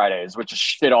TGI Fridays, which is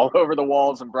shit all over the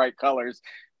walls and bright colors.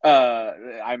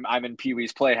 I'm in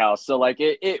Pee-wee's Playhouse, so like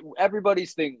it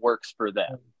everybody's thing works for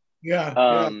them.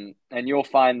 And you'll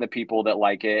find the people that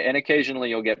like it, and occasionally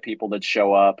you'll get people that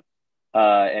show up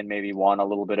and maybe want a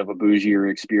little bit of a bougier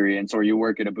experience, or you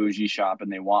work at a bougie shop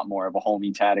and they want more of a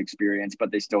homey tat experience,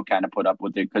 but they still kind of put up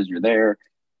with it because you're there.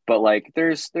 But like,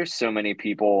 there's so many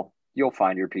people. You'll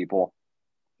find your people.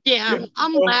 Yeah,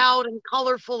 I'm loud and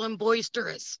colorful and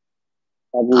boisterous.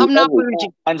 I'm not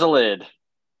bougie. Finds a lid.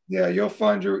 Yeah, you'll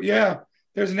find your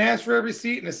There's an ass for every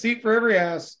seat and a seat for every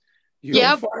ass. You'll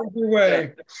Yep. find your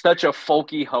way. Such a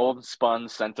folky homespun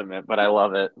sentiment, but I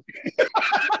love it.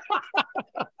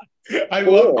 I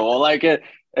love Well, like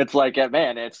it's like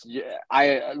man,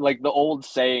 I like the old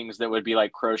sayings that would be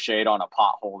like crocheted on a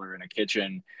pot holder in a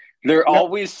kitchen. They're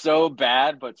always so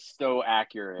bad, but so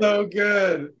accurate. so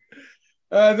good.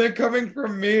 Then coming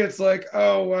from me, it's like,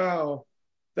 oh wow,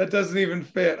 that doesn't even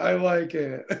fit. I like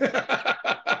it.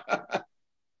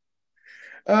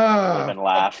 Live and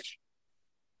laugh.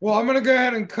 Well, I'm gonna go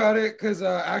ahead and cut it because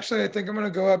actually I think I'm gonna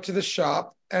go up to the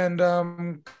shop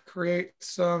and create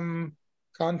some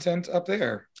content up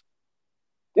there.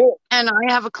 And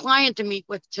I have a client to meet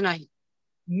with tonight.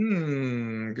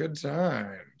 Good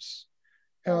times.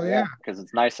 Hell yeah. Because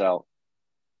it's nice out.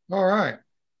 All right.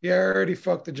 Yeah, I already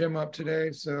fucked the gym up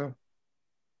today, so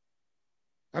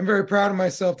I'm very proud of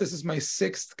myself. This is my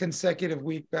 6th consecutive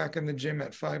week back in the gym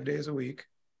at 5 days a week.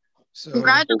 So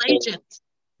Congratulations.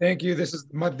 thank you. This is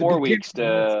the 4 weeks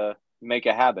to make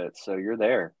a habit, so you're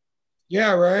there.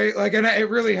 Yeah, right. Like, and it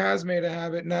really has made a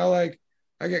habit now. Like,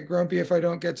 I get grumpy if I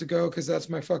don't get to go because that's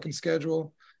my fucking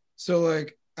schedule. So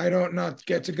like, I don't not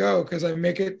get to go because I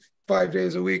make it 5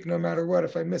 days a week, no matter what.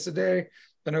 If I miss a day,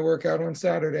 then I work out on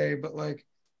Saturday. But like,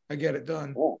 I get it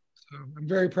done. So I'm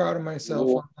very proud of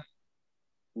myself.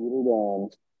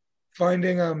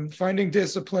 Finding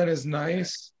discipline is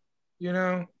nice, you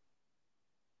know.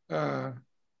 And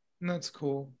that's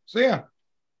cool. So yeah.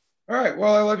 All right.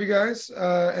 Well, I love you guys.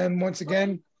 And once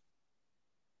again,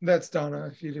 that's Donna,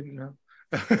 if you didn't know.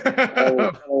 I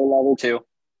love it too.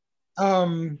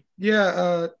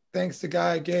 Thanks to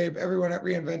Guy, Gabe, everyone at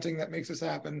Reinventing that makes this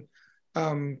happen.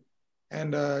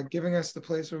 And giving us the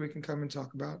place where we can come and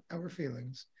talk about our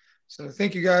feelings. So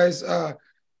thank you guys. I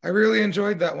really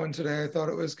enjoyed that one today. I thought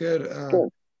it was good.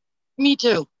 Me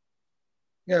too.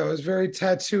 Yeah, it was very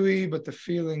tattoo-y, but the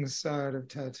feelings side of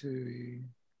tattoo-y.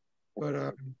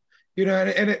 But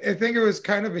and I think it was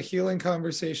kind of a healing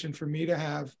conversation for me to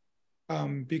have,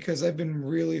 because I've been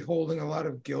really holding a lot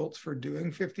of guilt for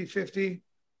doing 50-50.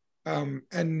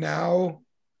 And now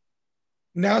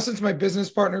since my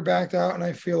business partner backed out and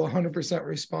I feel 100%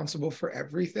 responsible for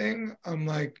everything, I'm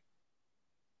like,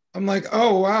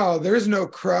 oh wow, there's no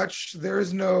crutch,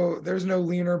 there's no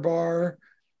leaner bar.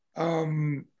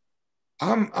 I'm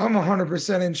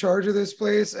 100% in charge of this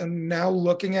place, and now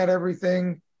looking at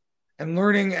everything and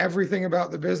learning everything about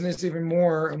the business even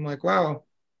more, I'm like, wow,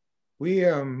 we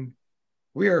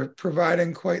are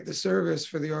providing quite the service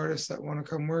for the artists that want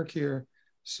to come work here.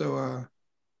 So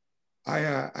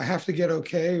I have to get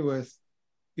okay with,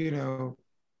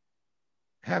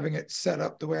 having it set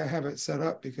up the way I have it set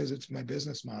up because it's my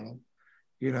business model,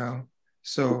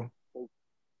 So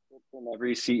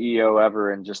every CEO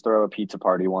ever and just throw a pizza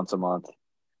party once a month.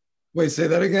 Wait, say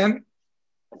that again?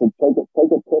 Take a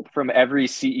tip from every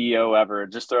CEO ever.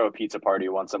 Just throw a pizza party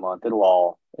once a month. It'll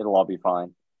all be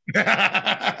fine.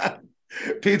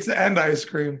 Pizza and ice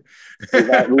cream. We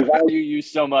value you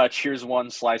so much. Here's one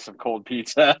slice of cold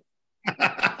pizza.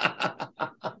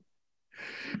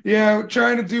 Yeah,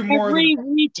 trying to do more. Every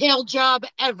retail job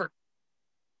ever.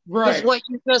 Right. Is what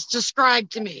you just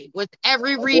described to me. With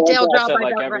every retail job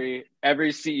I've ever.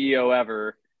 Every CEO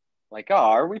ever. Like, oh,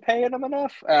 are we paying them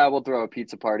enough? We'll throw a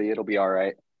pizza party. It'll be all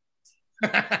right.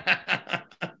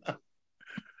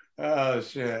 Oh,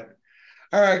 shit.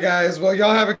 All right, guys. Well,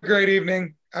 y'all have a great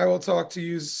evening. I will talk to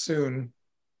you soon.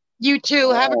 You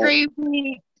too. Have a great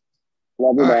week.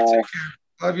 Love you. All right, take care.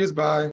 Love yous. Bye.